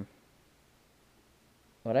 Yeah.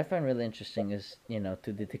 What I find really interesting is,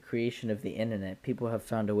 through the creation of the internet, people have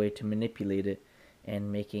found a way to manipulate it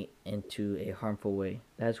and make it into a harmful way.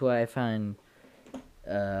 That's why I find,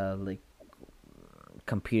 like,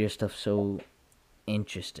 computer stuff so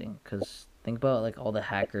interesting. Because think about, like, all the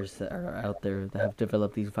hackers that are out there that have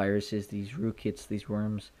developed these viruses, these rootkits, these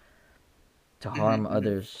worms to harm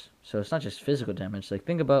others. So it's not just physical damage. Like,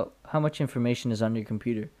 think about how much information is on your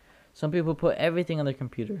computer. Some people put everything on their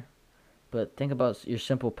computer. But think about your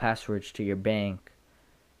simple passwords to your bank,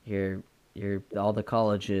 your all the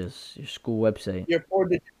colleges, your school website. Your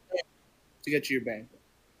 4-digit PIN to get to your bank.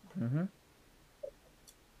 Mhm.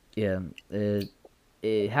 Yeah.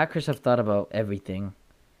 Hackers have thought about everything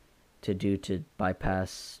to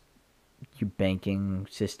bypass your banking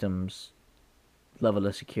system's level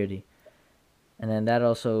of security, and then that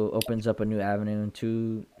also opens up a new avenue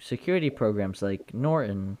into security programs like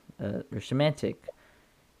Norton or Symantec,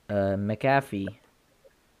 McAfee.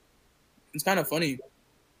 It's kind of funny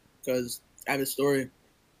because I have a story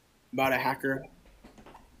about a hacker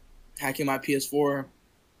hacking my PS4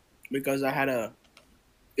 because I had a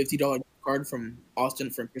 $50 card from Austin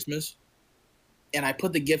for Christmas, and I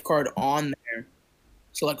put the gift card on there,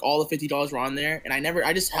 so like all the $50 were on there, and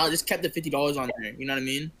I just kept the $50 on there. You know what I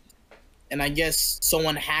mean? And I guess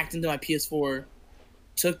someone hacked into my PS4,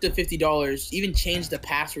 took the $50, even changed the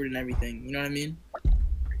password and everything. You know what I mean?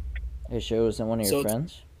 Are you sure it wasn't one of your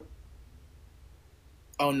friends?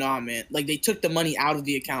 Oh nah, man! Like they took the money out of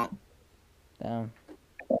the account. Damn.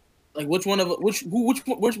 Like which one of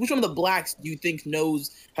the blacks do you think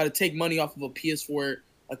knows how to take money off of a PS4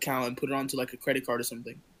 account and put it onto like a credit card or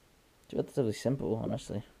something? It's relatively simple,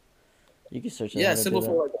 honestly. You can search. Yeah, simple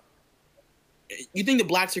for. You think the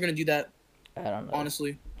blacks are gonna do that? I don't know.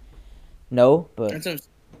 Honestly. No, but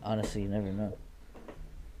honestly, you never know.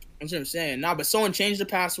 That's what I'm saying. Nah, but someone changed the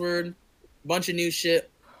password, bunch of new shit.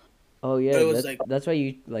 Oh yeah, that's why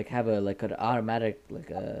you like have an automatic like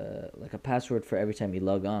a password for every time you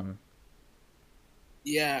log on.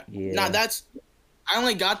 Yeah. Nah, I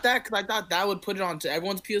only got that because I thought that would put it onto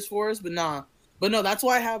everyone's PS4s, but nah. But no, that's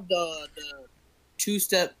why I have the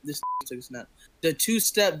two-step the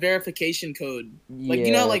two-step verification code. Like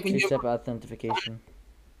like when two-step authentication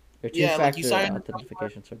or yeah, like you sign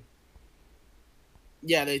authentication. Sorry.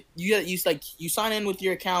 Yeah, you sign in with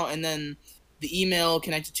your account and then the email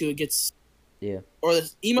connected to it gets or the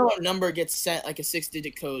email or number gets sent like a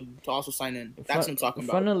 6-digit code to also sign in. That's what I'm talking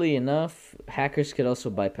about. Funnily enough, hackers could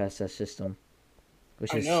also bypass that system,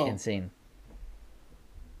 which is insane.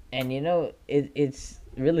 And it's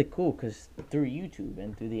really cool because through YouTube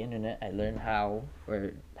and through the internet, I learned how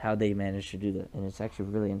they managed to do that, and it's actually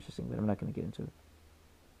really interesting. But I'm not going to get into it.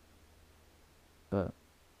 But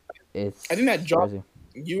I think that job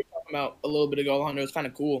you were talking about a little bit ago, Alejandro, is kind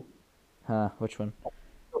of cool. Huh? Which one?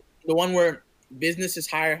 The one where businesses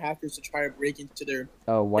hire hackers to try to break into their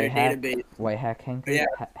Oh, database. white hack hankers, Yeah.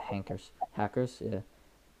 hackers. Yeah,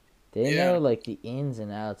 they Yeah. know like the ins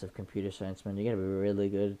and outs of computer science, man. You gotta be really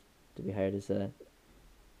good to be hired as that.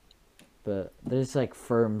 But there's like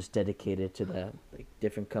firms dedicated to that, like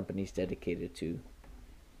different companies dedicated to,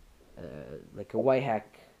 like a white hat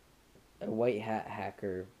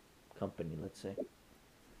hacker company, let's say.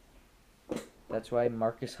 That's why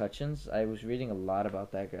Marcus Hutchins. I was reading a lot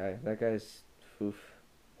about that guy. That guy's, oof.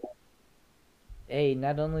 Hey,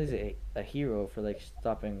 not only is he a hero for like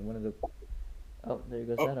stopping one of the, oh, there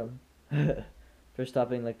goes Adam, for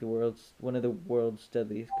stopping like one of the world's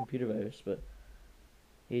deadliest computer virus, but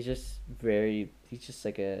he's just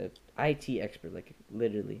like a IT expert, like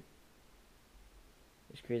literally.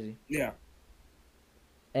 It's crazy. Yeah.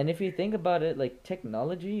 And if you think about it, like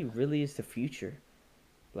technology really is the future.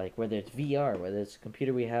 Like whether it's VR, whether it's a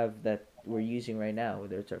computer we have that we're using right now,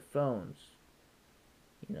 whether it's our phones.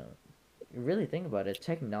 You know, you really think about it,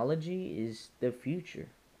 technology is the future.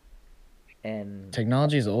 And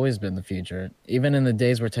Technology has always been the future. Even in the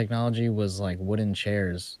days where technology was like wooden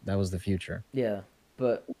chairs, that was the future. yeah,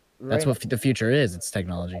 but That's what the future is. It's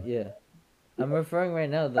technology. Yeah. I'm referring right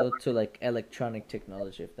now though to like electronic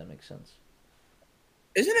technology, if that makes sense.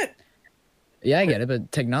 Isn't it? Yeah, I get it,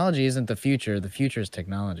 but technology isn't the future. The future is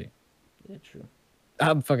technology. Yeah, true.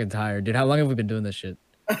 I'm fucking tired, dude. How long have we been doing this shit?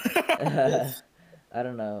 I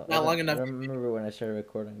don't know. Not long enough. I don't remember when I started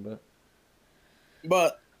recording,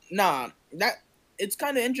 But nah, it's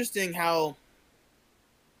kind of interesting how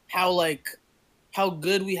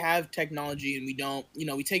good we have technology and we don't. You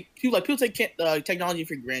know, people take technology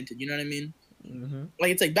for granted. You know what I mean? Mm-hmm.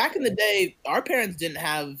 Like it's like back in the day, our parents didn't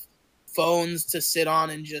have phones to sit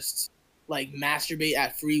on and just like masturbate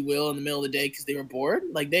at free will in the middle of the day because they were bored.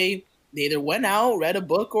 Like they either went out, read a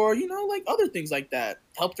book, or like other things like that.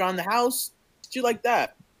 Helped around the house, shit like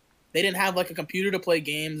that. They didn't have like a computer to play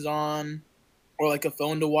games on, or like a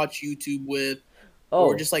phone to watch YouTube with,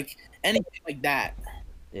 or just like anything like that.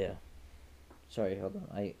 Yeah. Sorry, hold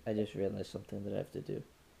on. I just realized something that I have to do.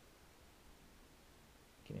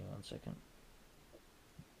 Give me 1 second.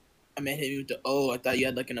 I may hit you with the I thought you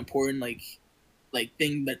had like an important like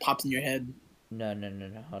thing that pops in your head. No.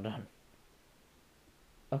 Hold on.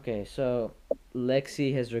 Okay, so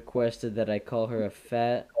Lexi has requested that I call her a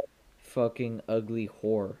fat, fucking ugly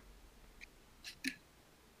whore.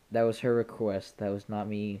 That was her request. That was not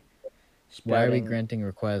me. Why are we granting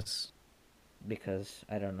requests? Because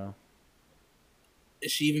I don't know.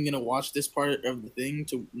 Is she even gonna watch this part of the thing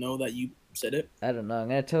to know that you said it? I don't know. I'm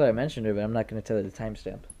gonna tell her I mentioned her, but I'm not gonna tell her the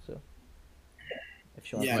timestamp. So if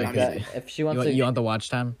she wants, if she wants, you want the watch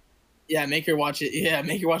time? Yeah, make her watch it. Yeah,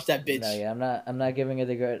 make her watch that bitch. No, yeah, I'm not giving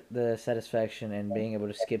her the satisfaction and being able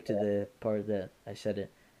to skip to the part that I said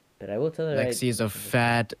it, but I will tell her. Lexi's a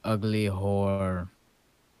fat, ugly whore.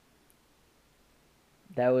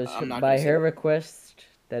 That was by her request.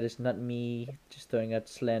 That is not me just throwing out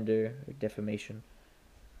slander or defamation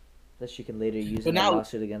that she can later use in a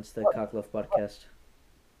lawsuit against the Cocklove podcast.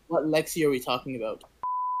 What Lexi are we talking about?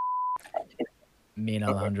 Me and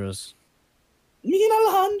Alejandro's. Me and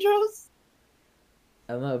Alejandro's.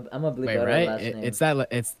 I'm a bleep out her last name. It's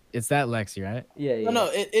that Lexi, right? Yeah. No,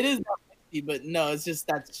 it is not Lexi, but no, it's just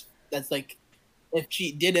that's like, if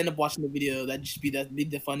she did end up watching the video, that'd just be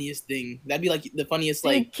the funniest thing. That'd be like the funniest.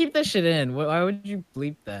 Like, dude, keep that shit in. Why would you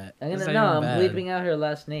bleep that? I'm bleeping out her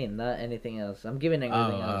last name, not anything else. I'm giving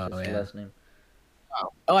everything else just the last name.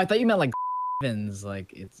 Oh, I thought you meant like Evans,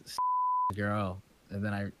 like it's girl, and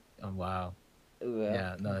then wow.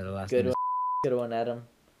 Yeah, no, the last name. Good one, Adam.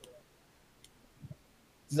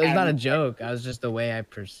 It's not a joke. I was just the way I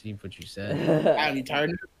perceived what you said. Adam, you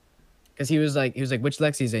tired? Because he was like, which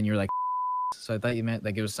Lexi's in? You're like, so I thought you meant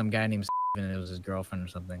like it was some guy named and it was his girlfriend or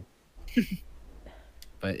something.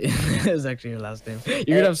 But it was actually your last name. You're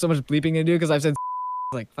gonna have so much bleeping to do because I've said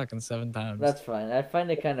like fucking 7 times. That's fine. I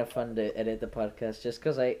find it kind of fun to edit the podcast just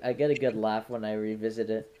because I get a good laugh when I revisit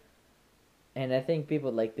it. And I think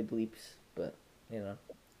people like the bleeps, but, you know,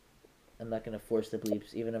 I'm not going to force the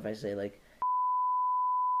bleeps, even if I say, like,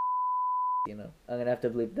 you know, I'm going to have to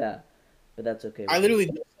bleep that, but that's okay. I literally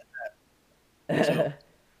just said that. So.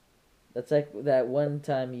 That's like that one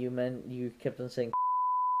time you kept on saying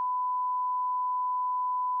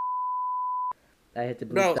I had to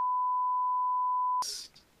bleep Bro, that.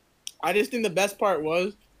 I just think the best part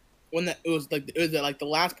was when it was the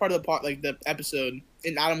last part of the part, like the episode,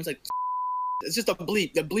 and Adam was like, it's just a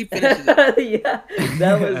bleep. The bleep finishes it. Yeah,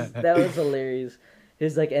 that was hilarious.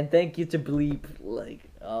 He's like, and thank you to bleep. Like,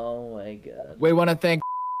 oh my god. We want to thank.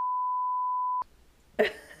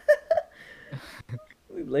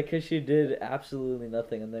 Like, cause she did absolutely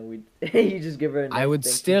nothing, and then you just give her a I nice would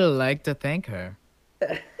thank you still like to thank her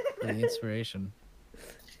for the inspiration.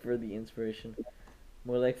 for the inspiration.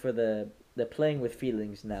 More like for the playing with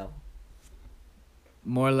feelings now.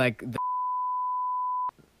 More like the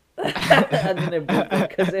And then it bleep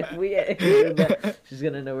it, cause if we do that, she's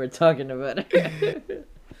gonna know we're talking about it.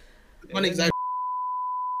 One exact.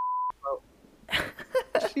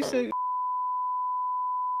 she said.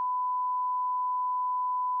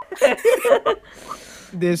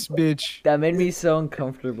 This bitch. That made me so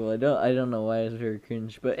uncomfortable. I don't know why it's very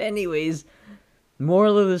cringe. But anyways,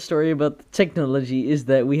 moral of the story about the technology is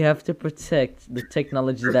that we have to protect the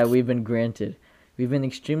technology that we've been granted. We've been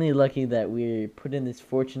extremely lucky that we're put in this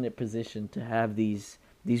fortunate position to have these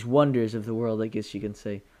wonders of the world, I guess you can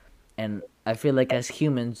say. And I feel like as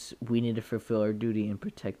humans, we need to fulfill our duty and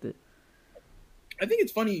protect it. I think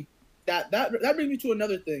it's funny that brings me to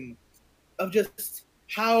another thing of just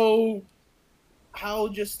how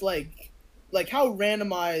just like how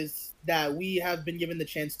randomized that we have been given the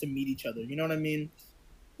chance to meet each other. You know what I mean?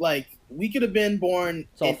 Like we could have been born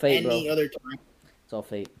It's all in fate, any bro. other time. It's all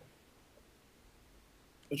fate.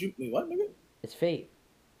 Wait, what, nigga? It's fate.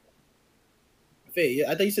 Fate.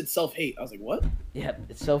 Yeah, I thought you said self-hate. I was like, what? Yeah,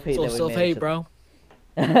 it's self-hate. So that we self made hate, it bro.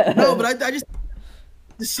 No, but I just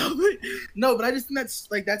no, but I just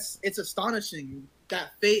think it's astonishing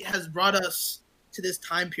that fate has brought us to this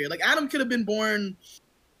time period. Like Adam could have been born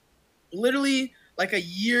literally like a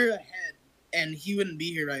year ahead, and he wouldn't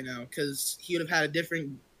be here right now because he would have had a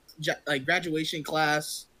different like graduation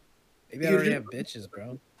class. Maybe I already have bitches,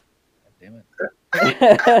 bro. God damn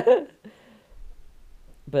it.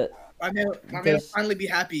 But My man would finally be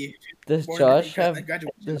happy. does Born Josh at have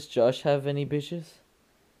graduation. does Josh have any bitches?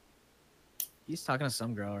 He's talking to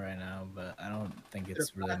some girl right now, but I don't think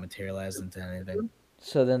it's really materialized into anything.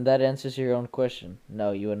 So then that answers your own question.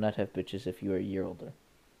 No, you would not have bitches if you were a year older.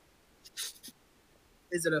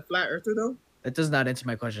 Is it a flat earther though? That does not answer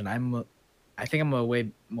my question. I think I'm a way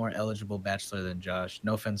more eligible bachelor than Josh.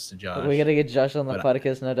 No offense to Josh. We gotta get Josh on the But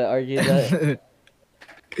podcast now to argue that.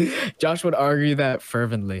 Josh would argue that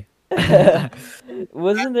fervently.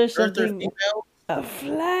 Wasn't there Earther something female. a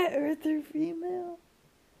flat earther female?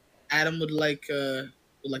 Adam would like the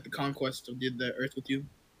conquest of the earth with you.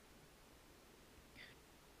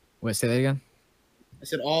 Wait, say that again? I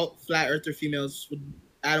said all flat earther females would.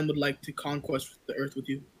 Adam would like to conquest the earth with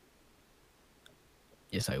you.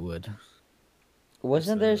 Yes, I would.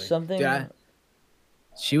 Wasn't there Absolutely. something? Dude,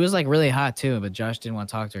 she was like really hot too, but Josh didn't want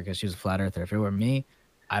to talk to her because she was a flat earther. If it were me,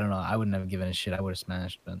 I don't know. I wouldn't have given a shit. I would have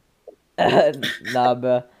smashed, but Nah,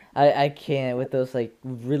 bro. I can't with those like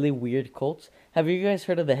really weird cults. Have you guys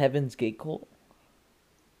heard of the Heaven's Gate cult?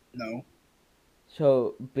 No.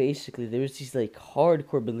 So basically, there was these like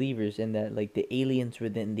hardcore believers in that like the aliens were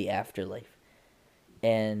in the afterlife,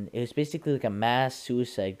 and it was basically like a mass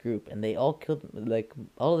suicide group, and they all killed like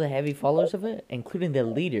all the heavy followers of it, including their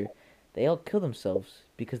leader. They all killed themselves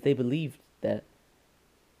because they believed that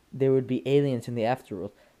there would be aliens in the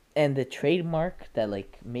afterworld, and the trademark that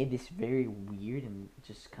like made this very weird and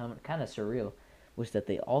just kind of surreal was that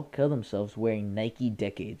they all killed themselves wearing Nike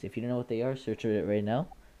Decades. If you don't know what they are, search it right now.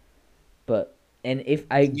 But and if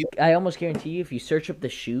I almost guarantee you, if you search up the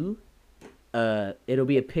shoe, it'll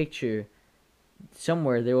be a picture.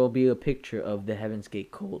 Somewhere there will be a picture of the Heaven's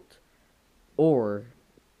Gate cult, or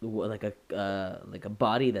like a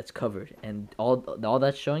body that's covered, and all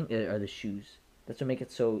that's showing are the shoes. That's what make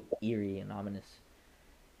it so eerie and ominous.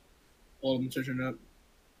 All of them searching it up.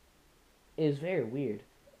 It was very weird,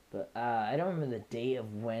 but I don't remember the date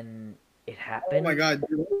of when it Oh happened. my god,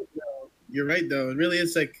 you're right though. It really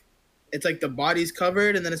is like, it's like the body's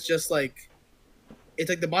covered, and then it's just like, it's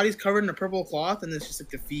like the body's covered in a purple cloth, and it's just like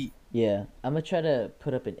the feet. Yeah, I'm gonna try to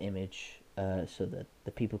put up an image, so that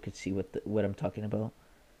the people could see what I'm talking about.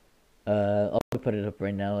 I'll put it up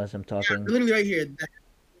right now as I'm Yeah, talking. literally right here.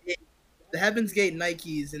 The Heaven's Gate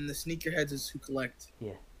Nikes and the sneakerheads is who collect.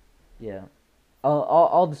 Yeah,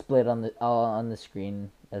 I'll display it on the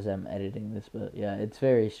screen as I'm editing this. But yeah, it's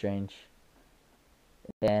very strange.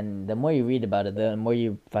 And the more you read about it, the more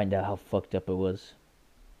you find out how fucked up it was.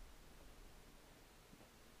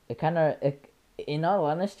 In all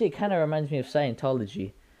honesty, it kind of reminds me of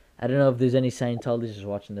Scientology. I don't know if there's any Scientologists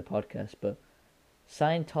watching the podcast, but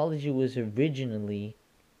Scientology was originally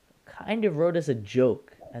kind of wrote as a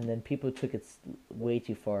joke, and then people took it way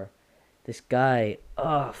too far. This guy,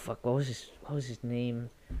 oh fuck, what was his name?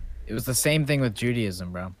 it was the same thing with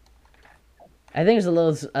Judaism, bro. I think it's a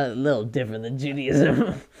little different than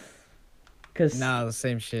Judaism. Cause No, the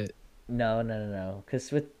same shit. no.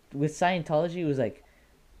 Cause with Scientology, it was like,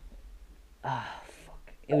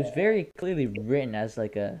 fuck. it was very clearly written as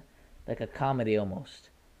like a comedy almost.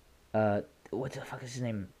 What the fuck is his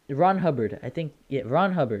name? Ron Hubbard, I think. Yeah,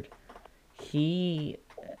 Ron Hubbard. He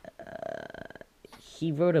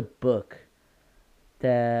he wrote a book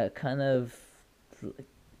that kind of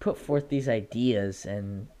put forth these ideas,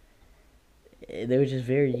 and they were just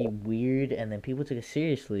very weird, and then people took it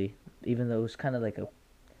seriously, even though it was kind of like a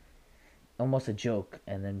almost a joke.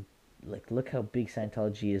 And then like look how big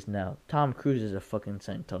Scientology is now. Tom Cruise is a fucking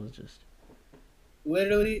Scientologist.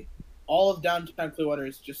 Literally, all of downtown Clearwater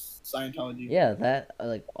is just Scientology. Yeah, that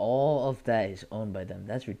like all of that is owned by them.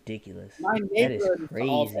 That's ridiculous. My That is neighborhood is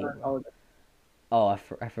all crazy, bro. Scientology. Oh,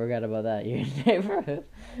 I forgot about that. Your neighborhood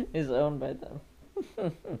is owned by them.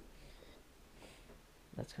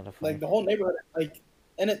 That's kind of funny. Like the whole neighborhood, like,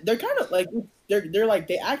 and they're kind of like they're like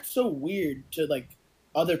they act so weird to like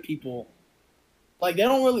other people. Like they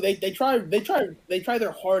don't really they try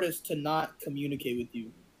their hardest to not communicate with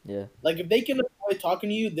you. Yeah. Like if they can avoid talking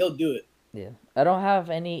to you, they'll do it. Yeah, I don't have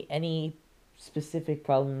any specific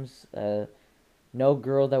problems. No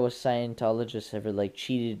girl that was Scientologist ever like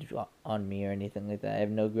cheated on me or anything like that. I have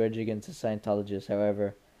no grudge against a Scientologist.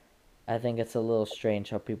 However, I think it's a little strange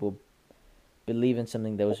how people believe in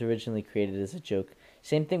something that was originally created as a joke.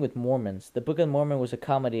 Same thing with Mormons. The Book of Mormon was a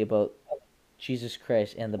comedy about Jesus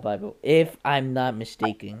Christ and the Bible. If I'm not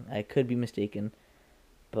mistaken, I could be mistaken,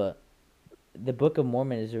 but the Book of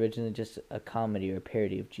Mormon is originally just a comedy or a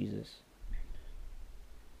parody of Jesus.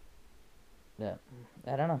 Yeah,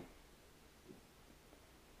 I don't know.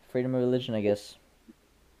 Freedom of religion, I guess.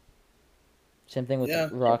 Same thing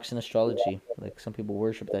with rocks and astrology. Like some people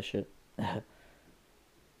worship that shit. And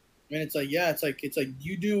it's like it's like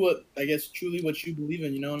you do what I guess truly what you believe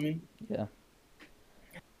in. You know what I mean? Yeah.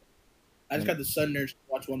 I just got the sudden urge to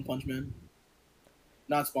watch One Punch Man.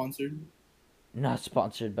 Not sponsored. Not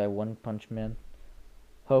sponsored by One Punch Man.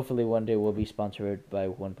 Hopefully one day we'll be sponsored by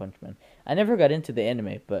One Punch Man. I never got into the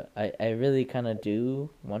anime, but I really kind of do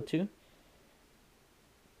want to.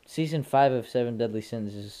 Season 5 of Seven Deadly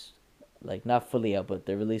Sins is like not fully out, but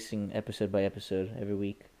they're releasing episode by episode every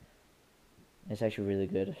week. It's actually really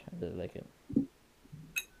good. I really like it.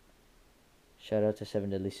 Shout out to Seven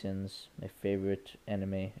Deadly Sins, my favorite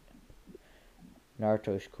anime.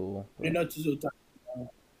 Naruto's cool.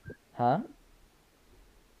 Huh?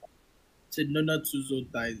 Said Nanatsu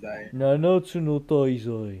Taizai. Nanatsu no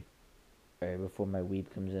Taizai. Alright, before my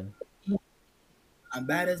weeb comes in. I'm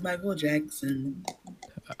bad as Michael Jackson.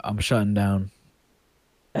 I'm shutting down.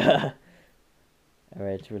 Alright,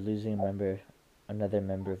 so we're losing another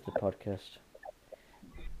member of the podcast.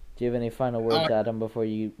 Do you have any final words, Adam, before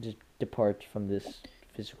you just depart from this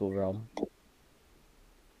physical realm?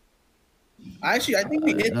 Actually, I think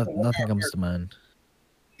we hit nothing comes to mind.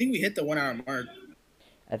 I think we hit the 1 hour mark.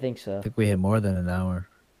 I think so. I think we hit more than an hour.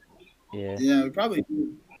 Yeah. Yeah, we probably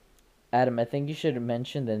do. Adam, I think you should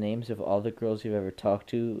mention the names of all the girls you've ever talked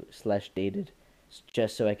to / dated,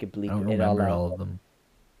 just so I could bleep I don't it all remember out. all of them.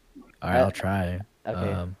 All right, I'll try.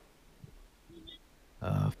 Okay.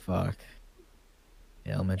 Fuck.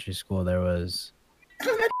 In elementary school, there was.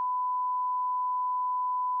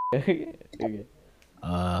 Okay.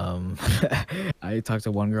 I talked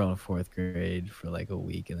to one girl in 4th grade for like a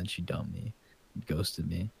week, and then she dumped me, ghosted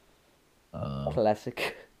me.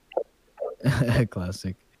 Classic.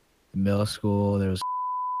 Classic. In middle school, there was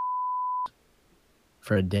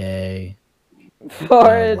for a day.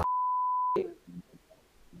 For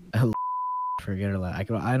Forget her last.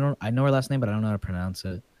 I know her last name, but I don't know how to pronounce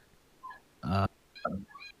it. Let's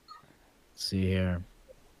see here.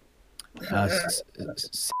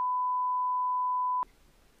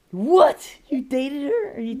 What? You dated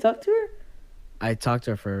her? Or you talked to her? I talked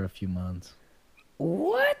to her for a few months.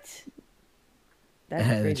 What? That's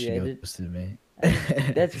And then crazy. she ghosted me.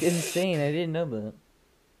 That's insane. I didn't know that.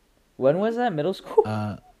 When was that? Middle school?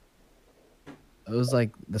 It was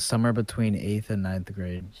like the summer between 8th and 9th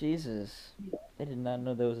grade. Jesus. I did not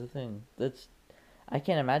know that was a thing. I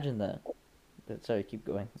can't imagine that. But sorry, keep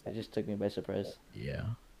going. It just took me by surprise. Yeah.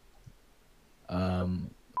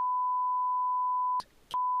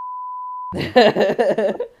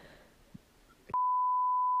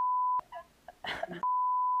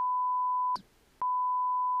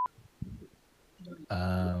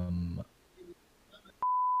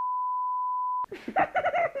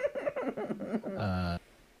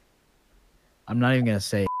 I'm not even gonna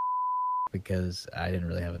say because I didn't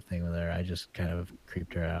really have a thing with her. I just kind of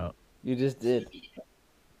creeped her out. You just did.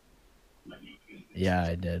 Yeah,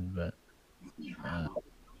 I did, but.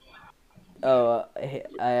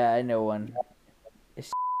 I know one.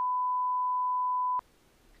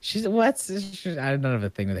 She's what? I don't have a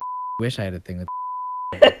thing with. Wish I had a thing with.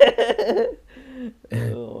 Oh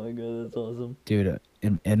my god, that's awesome. Dude,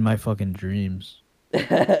 in my fucking dreams.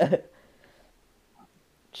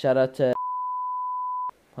 Shout out to.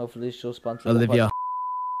 Hopefully she'll sponsor the Olivia.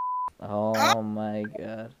 Oh my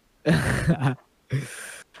god.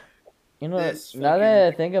 You know, This now fucking-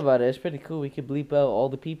 that I think about it, it's pretty cool. We could bleep out all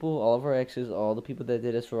the people, all of our exes, all the people that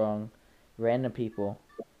did us wrong, random people.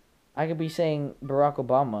 I could be saying Barack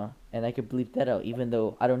Obama, and I could bleep that out, even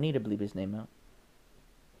though I don't need to bleep his name out.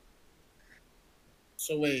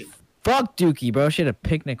 So wait, Fuck Dookie, bro. She had a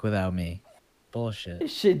picnic without me. Bullshit.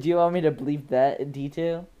 Shit, do you want me to bleep that in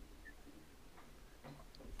detail?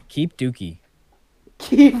 Keep Dookie.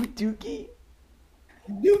 Keep Dookie.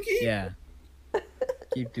 Dookie. Yeah.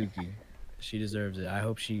 Keep Dookie. She deserves it. I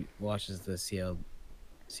hope she watches the CLP.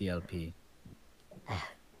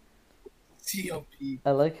 CLP.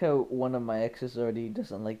 I like how one of my exes already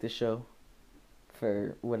doesn't like the show.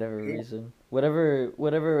 For whatever reason. Whatever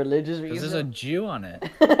religious Because there's a reason. Jew on it.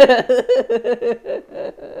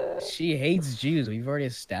 She hates Jews. We've already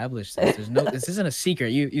established this. There's no. This isn't a secret.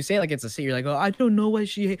 You say it like it's a secret. You're like, oh, I don't know why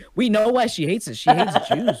she. We know why she hates it. She hates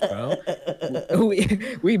Jews, bro.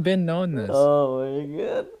 We've been knowing this. Oh my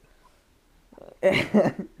god.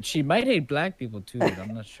 She might hate black people too, but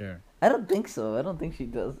I'm not sure. I don't think so. I don't think she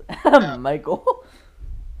does. Michael.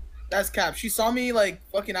 That's cap. She saw me like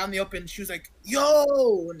fucking out in the open. She was like,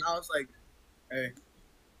 "Yo," and I was like, "Hey."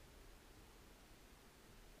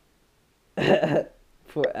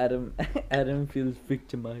 Poor Adam. Adam feels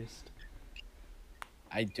victimized.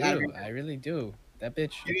 I do. I really do. That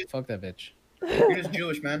bitch. Fuck that bitch. You're just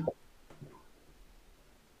Jewish, man.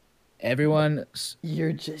 Everyone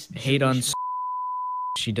You're just hate on. Jewish.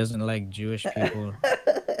 She doesn't like Jewish people.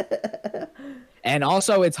 And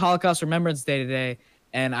also, it's Holocaust Remembrance Day today,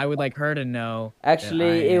 and I would like her to know.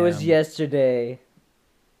 Actually, it was yesterday.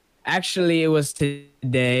 Actually, it was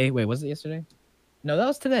today. Wait, was it yesterday? No, that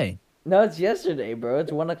was today. No, it's yesterday, bro.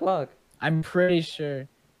 It's 1 o'clock. I'm pretty sure.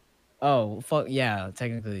 Oh, fuck yeah,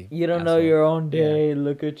 technically. You don't know asshole. your own day.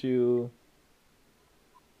 Look at you.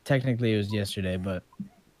 Technically, it was yesterday, but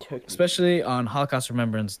especially on Holocaust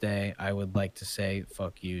Remembrance Day, I would like to say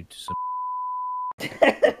fuck you to some.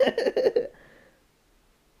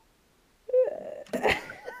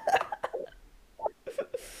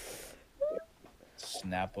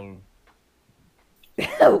 Snapple.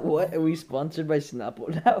 What? Are we sponsored by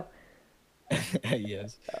Snapple now?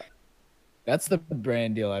 Yes. That's the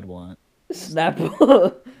brand deal I'd want.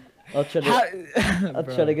 Snapple. I'll try to. I'll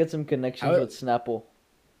Bro. try to get some connections How- with Snapple.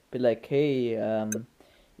 Be like, hey,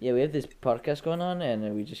 yeah, we have this podcast going on,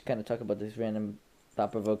 and we just kind of talk about these random,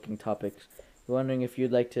 thought-provoking topics. We're wondering if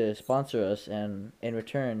you'd like to sponsor us, and in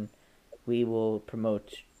return, we will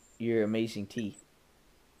promote your amazing tea.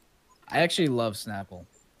 I actually love Snapple.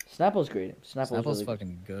 Snapple's great. Snapple's really good.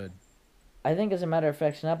 fucking good. I think, as a matter of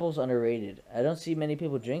fact, Snapple's underrated. I don't see many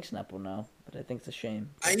people drink Snapple now, but I think it's a shame.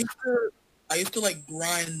 I used to like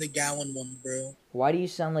grind the gallon one, bro. Why do you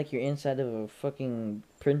sound like you're inside of a fucking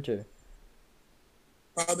printer?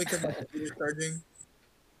 Probably because my computer's charging.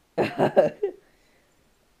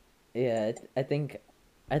 Yeah, I think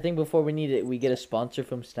before we get a sponsor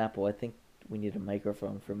from Snapple, I think we need a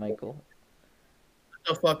microphone for Michael.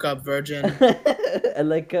 Shut the fuck up, virgin. I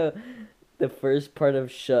like the first part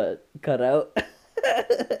of "shut" cut out.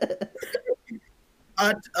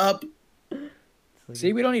 Shut up.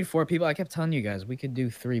 See, we don't need 4 people. I kept telling you guys we could do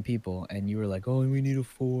 3 people, and you were like, "Oh, we need a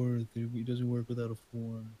 4th. It doesn't work without a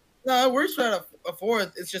 4." No, it works without a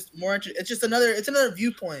fourth. It's just more. It's just another. It's another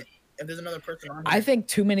viewpoint. If there's another person on. I think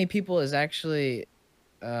too many people is actually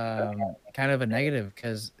kind of a negative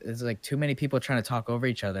because it's like too many people trying to talk over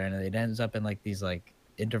each other, and it ends up in like these like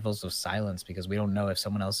intervals of silence because we don't know if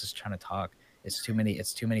someone else is trying to talk. It's too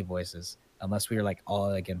many voices. Unless we were like all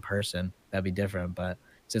like in person, that'd be different. But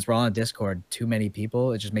since we're all on Discord, too many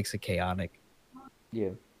people, it just makes it chaotic.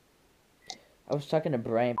 Yeah. I was talking to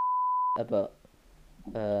Brian about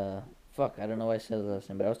fuck, I don't know why I said the last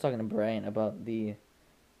name, but I was talking to Brian about the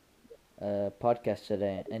podcast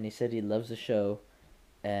today, and he said he loves the show,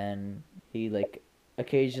 and he like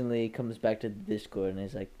occasionally comes back to the Discord, and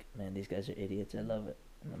he's like, "Man, these guys are idiots. I love it."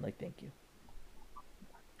 And I'm like, "Thank you."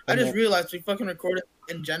 I just realized we fucking recorded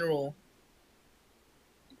in general.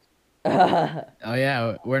 We're Oh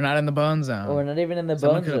yeah, we're not in the bone zone. not even in the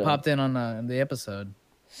Someone bone could have zone. popped in on the episode.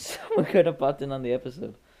 Someone could have popped in on the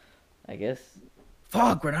episode, I guess.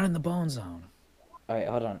 Fuck, we're not in the bone zone. All right,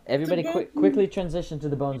 hold on. Everybody, quickly transition to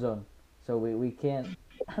the bone zone, so we can't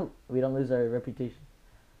we don't lose our reputation.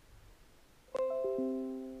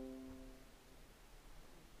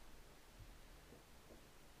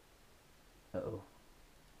 Uh-oh.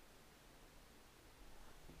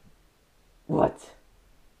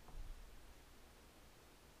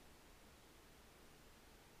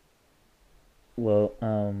 Well,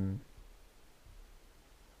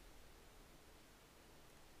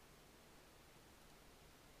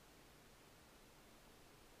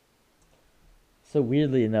 so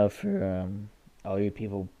weirdly enough, for all you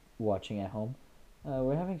people watching at home,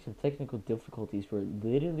 we're having some technical difficulties where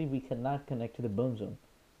literally we cannot connect to the Bone Zone.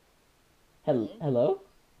 Hello?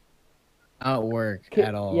 Not work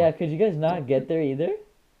at all. Yeah, could you guys not get there either?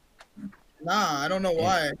 Nah, I don't know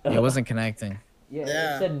why. It wasn't connecting. Yeah,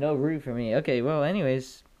 Yeah. it said no route for me. Okay, well,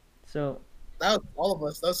 anyways, so That was all of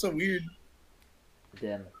us. That was so weird.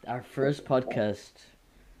 damn, our first podcast.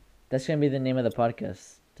 That's gonna be the name of the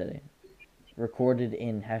podcast today. Recorded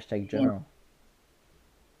in #general.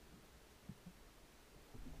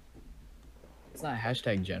 It's not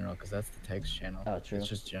hashtag general because that's the text channel. Oh, true. It's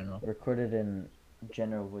just general. Recorded in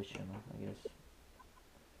general voice channel, I guess.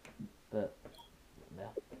 But yeah,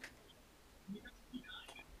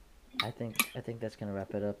 I think that's gonna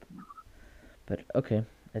wrap it up. But okay,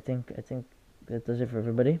 I think that does it for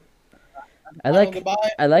everybody. Final goodbye.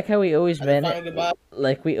 I like how we always As a final manage. goodbye.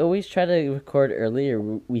 Like we always try to record early, or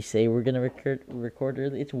we say we're gonna record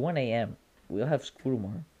early. It's 1 a.m. We'll have school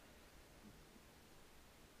tomorrow.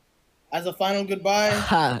 As a final goodbye.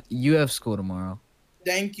 Ha! You have school tomorrow.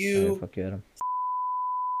 Thank Alright, you. fuck you,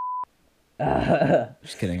 Adam.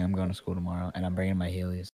 Just kidding. I'm going to school tomorrow, and I'm bringing my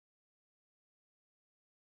Heelys.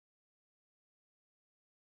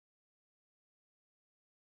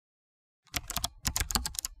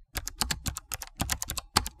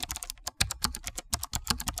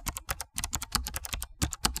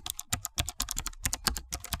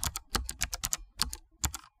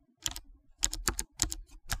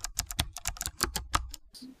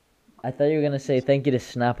 I thought you were gonna say thank you to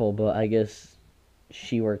Snapple, but I guess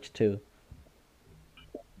she works too.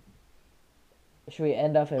 Should we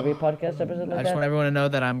end off every podcast episode I like just that? want everyone to know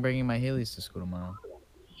that I'm bringing my Heelys to school tomorrow.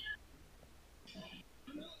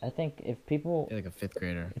 I think if people You're like a fifth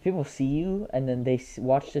grader. see you and then they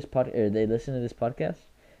watch this or they listen to this podcast,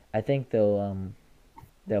 I think they'll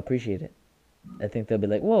appreciate it. I think they'll be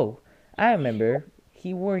like, "Whoa, I remember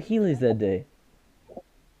he wore Heelys that day."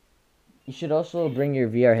 You should also bring your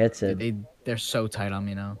VR headset. They're so tight on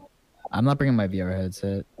me now. I'm not bringing my VR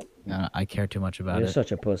headset. I care too much about You're it.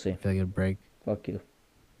 such a pussy. I feel like it'd break. Fuck you.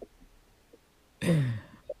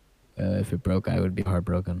 If it broke, I would be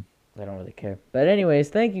heartbroken. I don't really care. But anyways,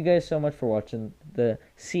 thank you guys so much for watching the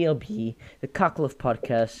CLP, the Cockliff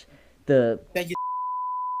podcast, the Thank you.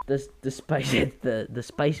 the spice the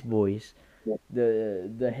Spice Boys,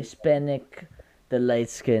 the Hispanic, the light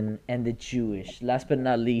skin, and the Jewish. Last but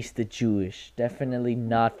not least, the Jewish. Definitely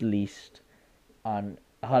not least on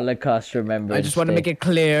Holocaust Remembrance I just want to Day. make it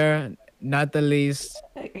clear, not the least,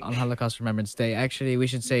 on Holocaust Remembrance Day. Actually, we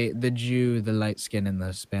should say the Jew, the light skin, and the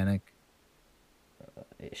Hispanic.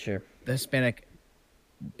 Sure. The Hispanic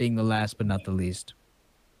being the last but not the least.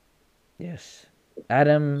 Yes.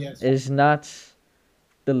 Adam Yes. is not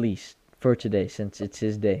the least for today since it's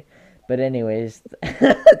his day. But anyways,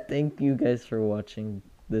 thank you guys for watching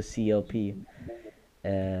the CLP.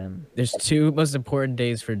 There's two most important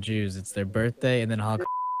days for Jews. It's their birthday and then Holocaust.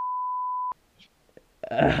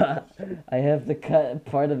 I have to cut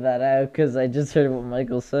part of that out because I just heard what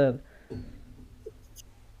Michael said.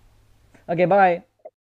 Okay, bye.